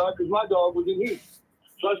backyard because my dog was in here.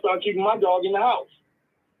 So I started keeping my dog in the house.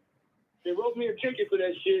 They wrote me a ticket for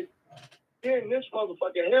that shit. Then this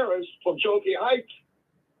motherfucker Harris from Choke Heights,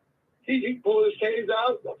 he pulled his cane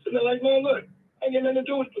out. I'm sitting there like, man, look, I ain't got nothing to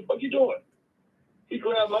do with what the fuck you doing. He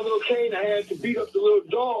grabbed my little cane I had to beat up the little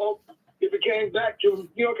dog if it came back to,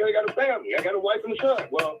 because I got a family. I got a wife and a son.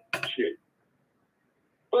 Well, shit.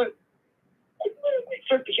 But we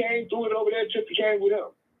took the cane, threw it over there, took the cane with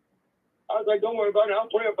him. I was like, don't worry about it. I'll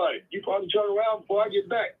pray about it. You probably turn around before I get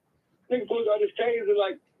back. Nigga pulls out his cane and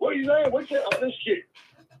like, what are you saying? What's that? All this shit.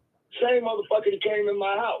 Same motherfucker that came in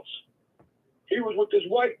my house. He was with this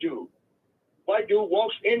white dude. White dude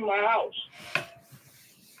walks in my house.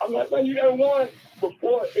 I'm like, man, you got a warrant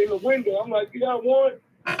before in the window. I'm like, you got a warrant?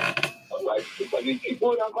 I'm like, he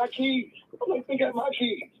pulled out my keys. I'm like, he got my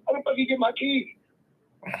keys. How the fuck he get my keys?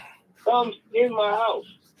 Comes in my house,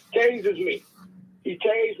 tases me. He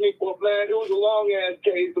tased me for, man, it was a long-ass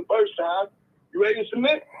tase the first time. You ready to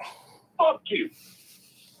submit? Fuck you.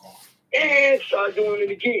 And start doing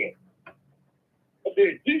it again. I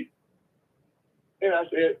said, gee. And I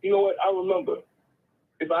said, you know what? I remember.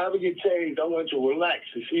 If I ever get tased, I want to relax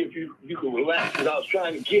to see if you could relax. Because I was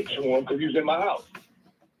trying to get to him because he was in my house.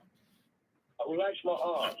 I relaxed my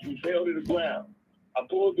arms. He fell to the ground. I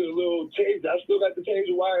pulled the little taser. I still got the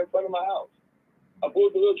taser wire in front of my house. I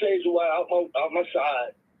pulled the little taser wire out my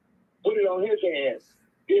side, put it on his hand.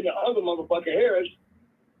 Then the other motherfucker, Harris,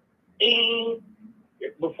 and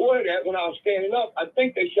before that, when I was standing up, I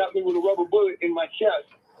think they shot me with a rubber bullet in my chest.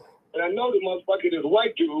 And I know the motherfucker, this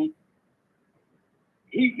white dude,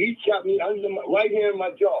 he shot me under right here in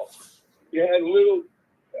my jaw. He had a little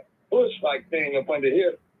bush-like thing up under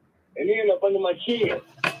here, and then up under my chin.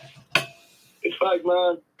 It's like,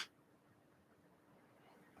 man,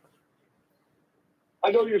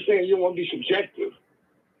 I know you're saying you don't want to be subjective,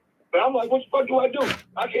 but I'm like, what the fuck do I do?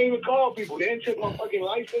 I can't even call people. They didn't check my fucking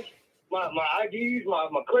license, my IDs,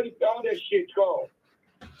 my credit card, all that shit's gone.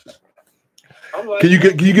 I'm like, can you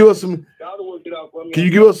give us some? Can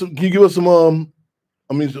you give us some?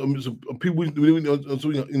 Some people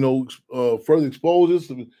further expose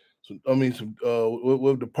this.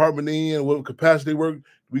 What department they in, what capacity they work.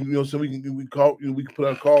 So we can call. We can put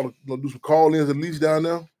out a call. Do some call-ins at least down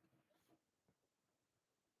there.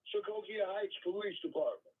 Sokovia Heights Police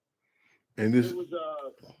Department. And this it was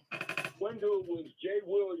one dude was Jay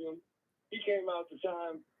Williams. He came out the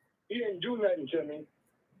time. He didn't do nothing to me.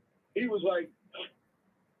 He was like,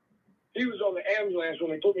 he was on the ambulance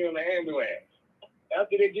when they put me on the ambulance.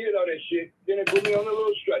 After they did all that shit, then they put me on a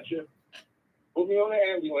little stretcher, put me on the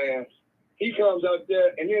ambulance. He comes out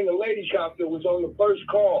there, and then the lady copter was on the first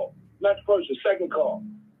call. Not the first, the second call.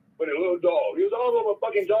 With a little dog. He was all over a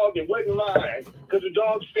fucking dog that wasn't mine, because the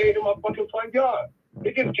dog stayed in my fucking front yard.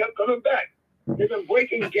 They just kept coming back. They've been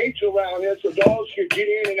breaking gates around here so dogs could get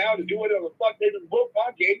in and out and do whatever the fuck. They just broke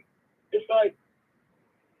my gate. It's like,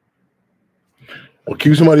 well,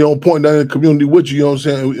 keep somebody on point down in the community with you. You know what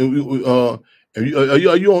I'm saying? Are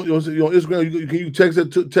you on Instagram? Can you text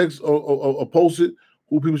it, text or post it?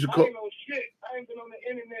 Who people should call? I ain't on shit. I ain't been on the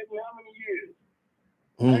internet in how many years?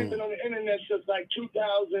 I ain't been on the internet since like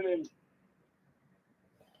 2000 and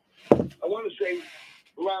I want to say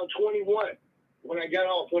around 21 when I got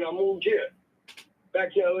off, when I moved here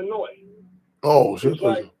back to Illinois. Oh, shit.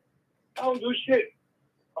 Like, I don't do shit.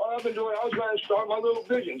 All I've been doing, I was trying to start my little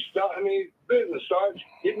business. Start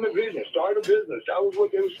getting a business, start a business. That was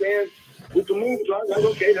what they were saying with the move. So I was like,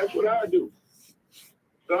 okay, that's what I do.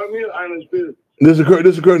 So I'm here honest business. This occurred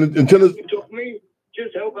until it took me,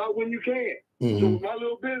 just help out when you can. So with my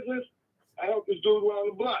little business, I help this dude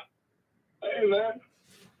around the block. Hey man,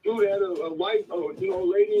 dude had a wife, a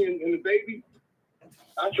lady and a baby.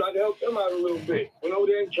 I tried to help them out a little bit. Went over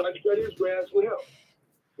there and tried to cut his grass with him.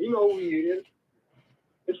 You know who he is.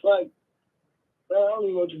 It's like, man, I don't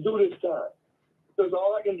even know what to do this time. Because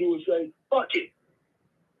all I can do is say, fuck it.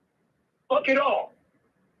 Fuck it all.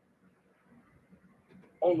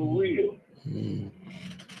 On the real.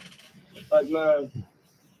 Like, man,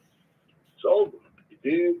 it's over. You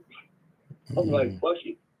did? I'm like, fuck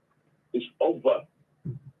it. It's over.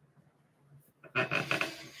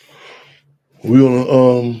 We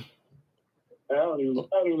on I don't even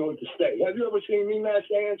know what to say. Have you ever seen me, Matt,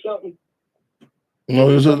 saying something?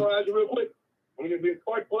 No, it's summarize it real quick. I'm gonna be a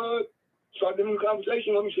part plug. Start the new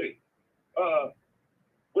conversation. Let me see.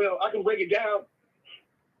 Well, I can break it down.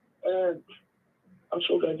 And I'm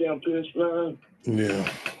so goddamn pissed, man. Yeah.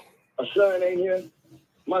 My son ain't here.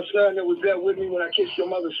 My son that was there with me when I kissed your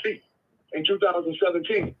mother's feet in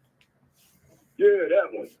 2017. Yeah,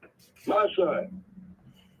 that one. My son.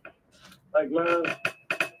 Like, man,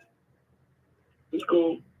 it's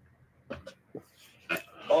cool.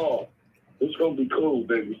 Oh, it's gonna be cool,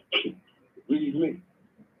 baby. Believe me.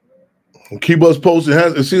 Keep us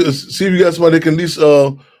posted. See if you got somebody that can at least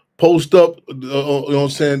post up. You know what I'm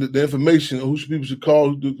saying? The information. Who people should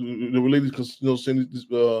call the related, because send this.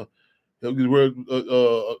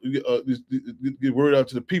 Get word out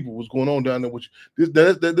to the people. What's going on down there? Which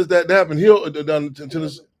that happened here down in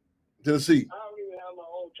Tennessee. I don't even have my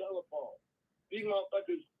own telephone. These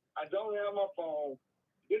motherfuckers. I don't have my phone.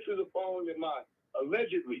 This is a phone that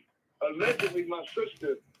allegedly my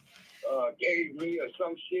sister gave me or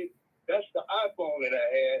some shit. That's the iPhone that I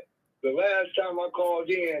had. The last time I called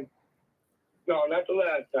in, no, not the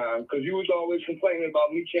last time, because you was always complaining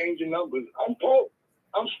about me changing numbers. I'm broke.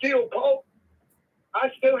 I'm still broke. I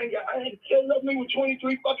had still left me with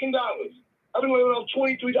 $23 fucking dollars. I've been living off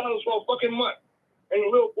 $23 for a fucking month. And the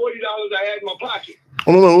little $40 I had in my pocket.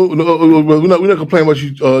 Oh, no, we're not complaining about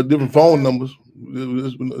you different phone numbers.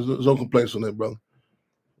 There's no complaints on that, brother.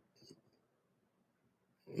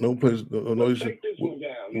 No place. No, take this one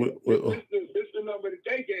down. This is the number that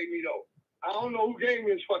they gave me, though. I don't know who gave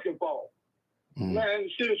me this fucking phone. Man,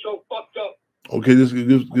 this shit is so fucked up. Okay, just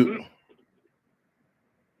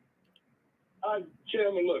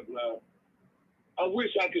Chairman, look, man. I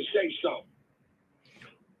wish I could say something.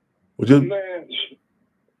 Well, man,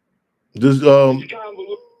 it's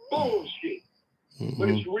convoluted bullshit. But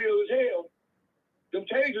it's real as hell. Them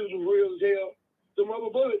tasers were real as hell. The rubber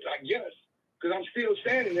bullets, I guess. Because I'm still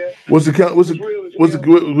standing there. What's the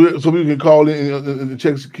so we can call in and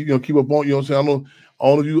check, keep up on, you know what I'm saying? I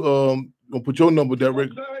don't know if you gonna put your number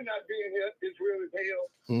direct. My son not being here, it's real as hell.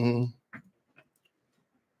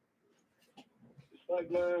 It's like,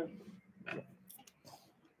 man,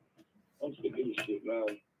 I'm sick of this shit, man.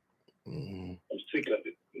 I'm sick of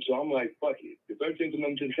it. And so I'm like, fuck it. The 13th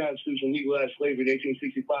Amendment to the Constitution legalized slavery in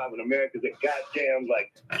 1865 in America that goddamn,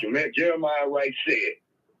 like Jeremiah Wright said,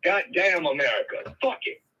 goddamn America. Fuck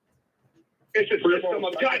it. It's a system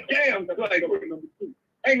of goddamn slavery.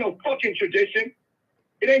 Ain't no fucking tradition.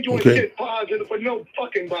 It ain't doing shit positive for no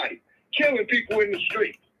fucking body. Killing people in the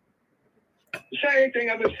street. The same thing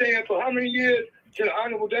I've been saying for how many years to the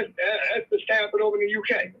Honorable Esther Stanford over in the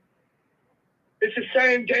UK. It's the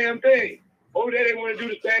same damn thing. Over there, they want to do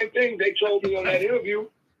the same thing. They told me on that interview.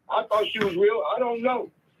 I thought she was real. I don't know.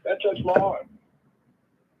 That touched my heart.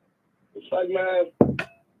 It's like, man,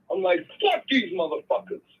 I'm like, fuck these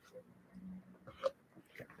motherfuckers.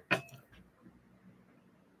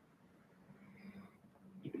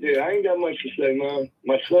 Yeah, I ain't got much to say, man.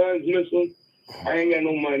 My son's missing. I ain't got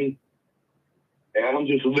no money. And I'm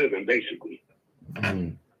just living, basically.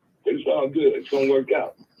 It's all good. It's going to work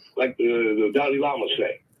out. Like the Dalai Lama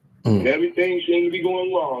say. And everything seems to be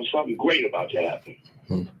going wrong. Something great about to happen.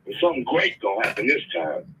 And something great going to happen this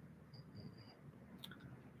time.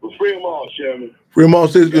 But free them all, Chairman. Free them all.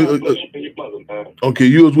 Says, your mother, man. Okay,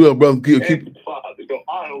 you as well, brother. Keep your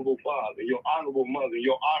honorable father, your honorable mother,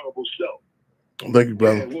 your honorable self. Thank you,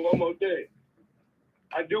 brother. And one more thing.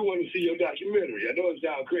 I do want to see your documentary. I know it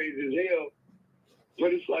sounds crazy as hell,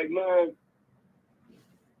 but it's like, man,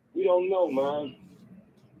 we don't know, man.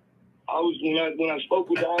 I was when I spoke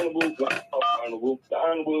with the honorable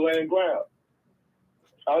Land Grab.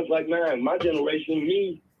 I was like, man, my generation,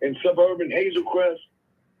 me in suburban Hazel Crest,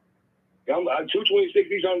 I'm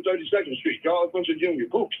 226 East 132nd Street, Charles Spencer Jr.,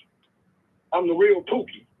 Pookie. I'm the real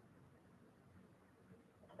Pookie.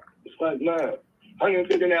 It's like, man,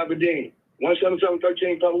 150 in Aberdeen,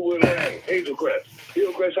 17713 Pebblewood Lane, Hazelcrest,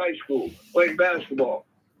 Hillcrest High School, playing basketball.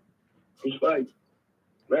 It's like,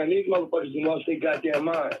 man, these motherfuckers done lost their goddamn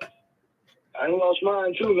minds. I done lost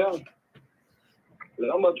mine too now. But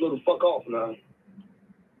I'm about to go the fuck off now.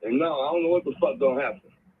 And no, I don't know what the fuck gonna happen.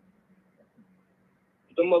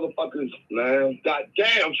 The motherfuckers, man,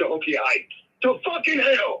 goddamn Cherokee Heights. To fucking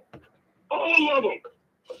hell. All of them.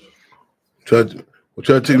 Try to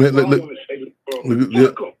take look,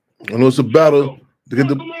 I know it's a battle.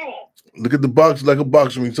 Look at the box like a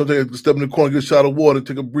boxing ring. Sometimes you have to step in the corner, get a shot of water,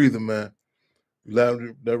 take a breather, man. You live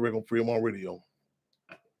that record on Fremont Radio.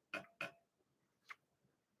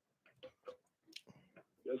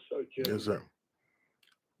 Yes, sir, Jim. Yes, sir.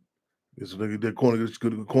 Yes, look at that corner, get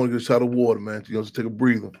a shot of water, man. You know, just take a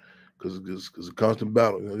breather, because it's a constant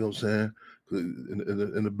battle. You know what I'm saying?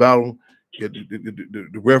 In the battle, you get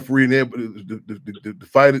the referee in there, but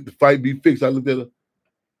the fight be fixed. I looked at it.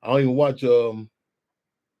 I don't even watch. I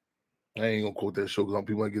ain't gonna quote that show because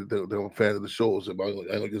people might get they're a fan of the show. So I ain't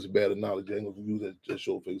gonna get some bad knowledge. I ain't gonna use that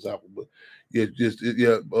show for example. But yeah,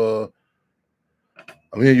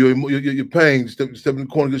 I mean, your pain. Step in the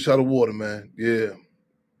corner, get a shot of water, man. Yeah.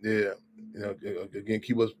 You know, again,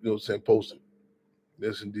 keep us, saying, posted.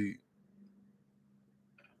 Yes, indeed.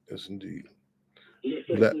 Yes, indeed.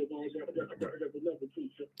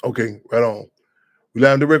 Okay, right on. We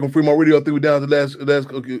live direct on Fremont Radio. I think we're down to the last.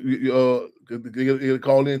 Okay, get a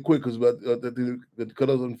call in quick because about they cut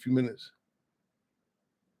us in a few minutes.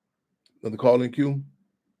 Another call in queue.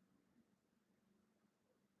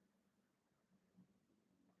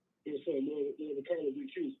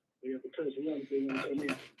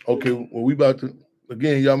 Okay, well we about to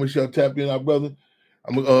again. Y'all make sure y'all tap in, our brother.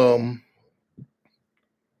 I'm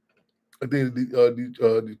I think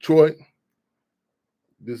Detroit.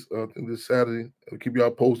 This Saturday. I'll keep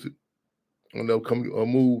y'all posted on the upcoming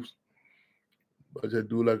moves. I just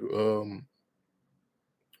do like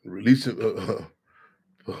releasing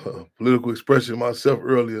political expression myself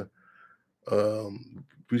earlier.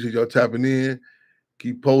 Appreciate y'all tapping in.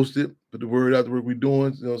 Keep posted. Put the word out the work we're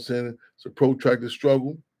doing. You know what I'm saying? It's a protracted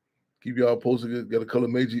struggle. Keep y'all posted. Got a couple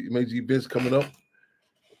of major events coming up.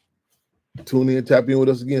 Tune in, tap in with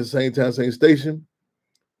us again, same time, same station.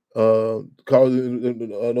 Call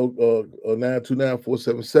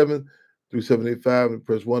 929-477-3785 and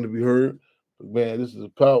press 1 to be heard. But man, this is a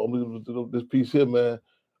power. This piece here, man.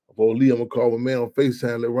 For Lee, I'm gonna call my man on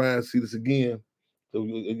FaceTime. Let Ryan see this again. So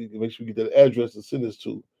make sure we get that address to send this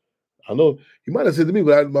to. I know he might have said to me,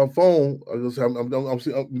 but I had my phone. Let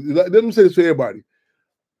me say this to everybody.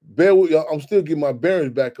 Bear with y'all. I'm still getting my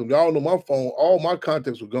bearings back because y'all know my phone. All my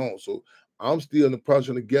contacts were gone, so I'm still in the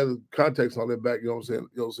process of gather contacts on that back. You know what I'm saying?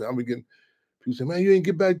 You know what I'm saying? I'm getting people say, "Man, you ain't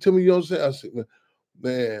get back to me." You know what I'm saying? I said,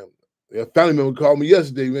 "Man, a family member called me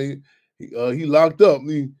yesterday. Man, he locked up.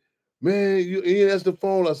 Man, you ain't answered the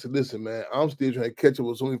phone." I said, "Listen, man, I'm still trying to catch up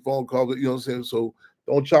with so many phone calls. You know what I'm saying? So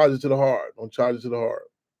don't charge it to the heart. Don't charge it to the heart."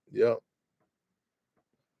 Yeah.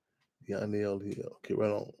 Yeah, I nailed here. Okay, right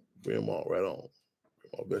on. Fremont, right on.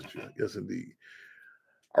 I bet you. Yes, indeed.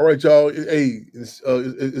 All right, y'all. Hey, it's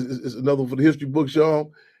another one for the history books,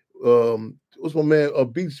 y'all. What's my man?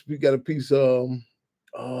 Beats. We got a piece. Hood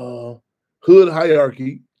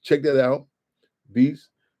Hierarchy. Check that out. Beats.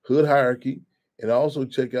 Hood Hierarchy, and also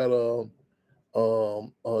check out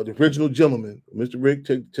the Original Gentleman, Mr. Rick.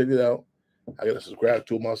 Check it out. I gotta subscribe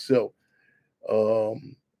to it myself.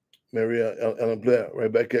 Maria Ellen Blair, right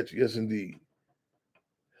back at you. Yes, indeed.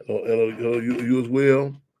 Hello, you as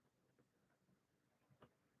well.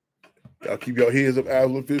 Y'all keep your heads up, eyes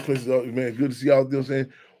on fifth places. Man, good to see y'all. You know what I'm saying?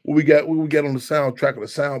 What we got on the soundtrack of the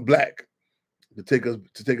Sound Black to take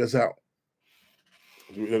us out.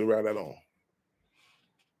 We're gonna write that on.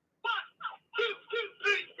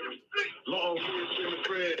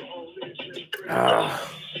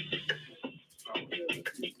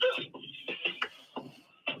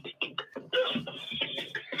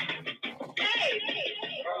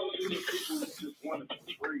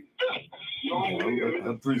 I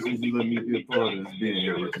appreciate you letting me be a part of this being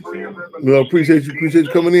here with you. Well, appreciate you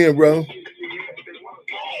coming in, bro.